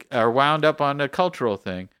are wound up on a cultural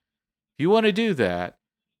thing. If you want to do that,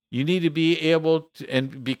 you need to be able to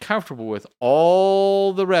and be comfortable with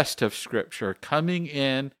all the rest of Scripture coming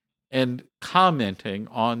in and commenting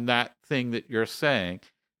on that thing that you're saying,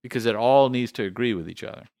 because it all needs to agree with each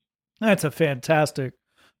other. That's a fantastic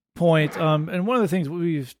point. And one of the things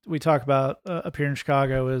we talk about up here in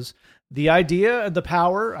Chicago is the idea and the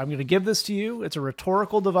power. I'm going to give this to you. It's a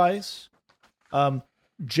rhetorical device.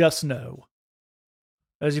 Just know.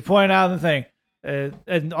 As you point out in the thing,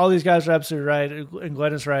 and all these guys are absolutely right, and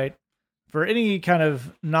Glenn is right. For any kind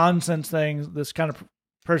of nonsense thing, this kind of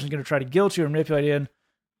person is going to try to guilt you or manipulate you in.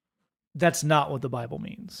 That's not what the Bible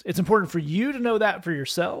means. It's important for you to know that for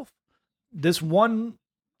yourself. This one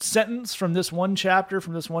sentence from this one chapter,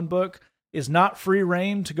 from this one book, is not free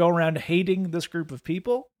reign to go around hating this group of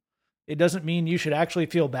people. It doesn't mean you should actually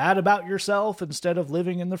feel bad about yourself instead of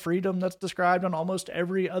living in the freedom that's described on almost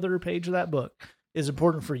every other page of that book. It's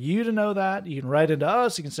important for you to know that. You can write into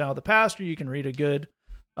us. You can send out the pastor. You can read a good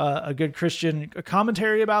Christian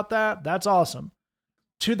commentary about that. That's awesome.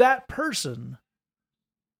 To that person,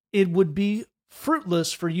 it would be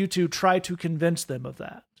fruitless for you to try to convince them of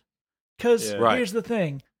that. Because here's the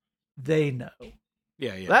thing. They know.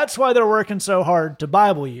 Yeah. That's why they're working so hard to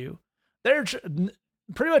Bible you. They're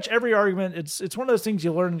pretty much every argument. It's one of those things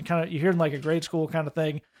you learn you hear in like a grade school kind of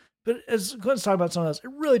thing. But as Glenn's talking about some of this,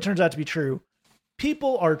 it really turns out to be true.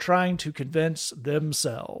 People are trying to convince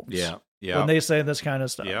themselves when they say this kind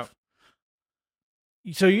of stuff. Yeah.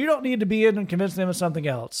 So you don't need to be in and convince them of something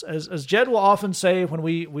else. As Jed will often say when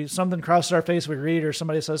we something crosses our face, we read, or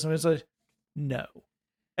somebody says something, it's like, no.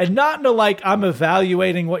 And not in a like, I'm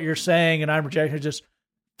evaluating what you're saying and I'm rejecting it, just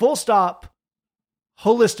full stop,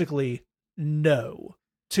 holistically, no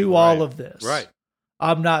to all of this. Right.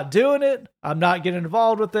 I'm not doing it. I'm not getting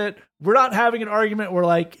involved with it. We're not having an argument where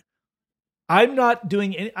like, I'm not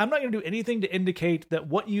going to do anything to indicate that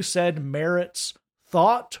what you said merits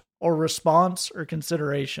thought or response or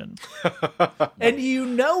consideration. And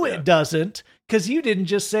it doesn't, because you didn't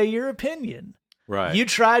just say your opinion. Right. You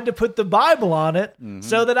tried to put the Bible on it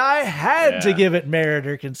so that I had to give it merit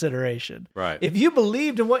or consideration. Right. If you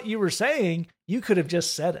believed in what you were saying, you could have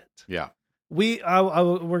just said it. Yeah. We're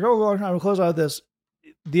going along. I'm going to close out with this.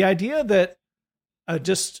 The idea that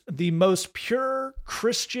just the most pure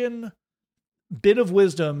Christian bit of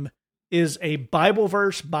wisdom is a Bible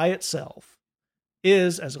verse by itself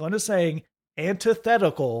is, as Glenn is saying,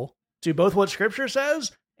 antithetical to both what Scripture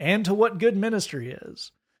says and to what good ministry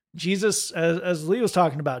is. Jesus, as Lee was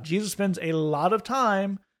talking about, Jesus spends a lot of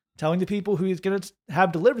time telling the people who he's going to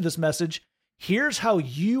have deliver this message, here's how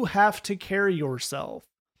you have to carry yourself.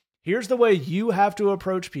 Here's the way you have to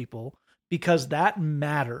approach people, because that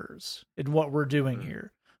matters in what we're doing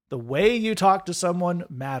here. The way you talk to someone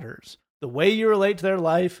matters. The way you relate to their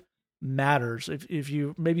life matters. If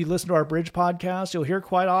you maybe listen to our Bridge podcast, you'll hear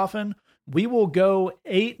quite often, we will go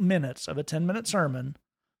 8 minutes of a 10-minute sermon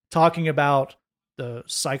talking about the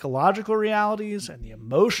psychological realities and the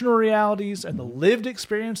emotional realities and the lived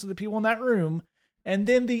experience of the people in that room. And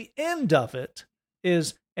then the end of it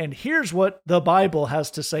is, and here's what the Bible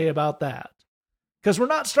has to say about that. Because we're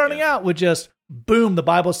not starting out with just, boom, the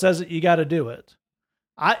Bible says it, you got to do it.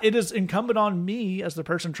 It is incumbent on me as the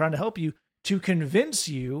person trying to help you to convince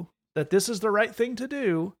you that this is the right thing to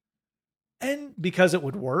do. And because it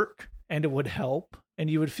would work and it would help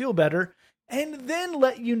and you would feel better. And then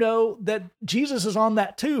let you know that Jesus is on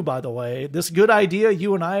that too, by the way. This good idea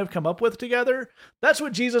you and I have come up with together, that's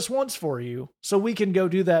what Jesus wants for you. So we can go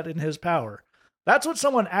do that in his power. That's what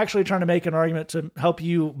someone actually trying to make an argument to help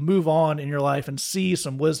you move on in your life and see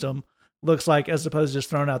some wisdom looks like, as opposed to just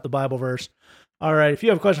throwing out the Bible verse. All right. If you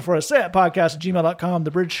have a question for us, say at podcast@gmail.com,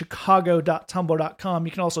 thebridgechicago.tumblr.com.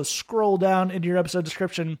 You can also scroll down into your episode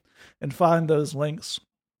description and find those links.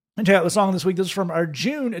 And check out the song this week. This is from our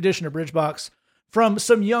June edition of Bridgebox, from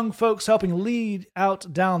some young folks helping lead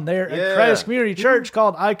out down there at Christ Community Church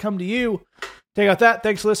called I Come to You. Take out that.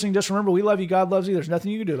 Thanks for listening. Just remember, we love you. God loves you. There's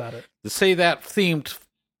nothing you can do about it. To say that themed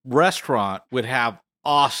restaurant would have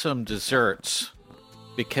awesome desserts,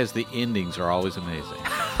 because the endings are always amazing.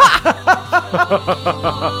 I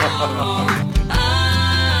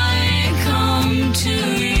come to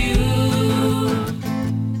you.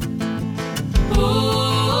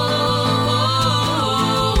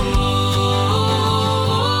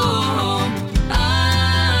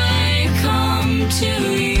 I come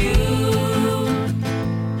to you.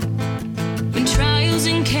 When trials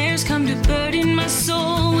and cares come to burden my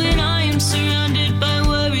soul, when I am surrounded by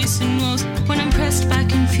worries and woes, when I'm pressed by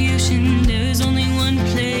confusion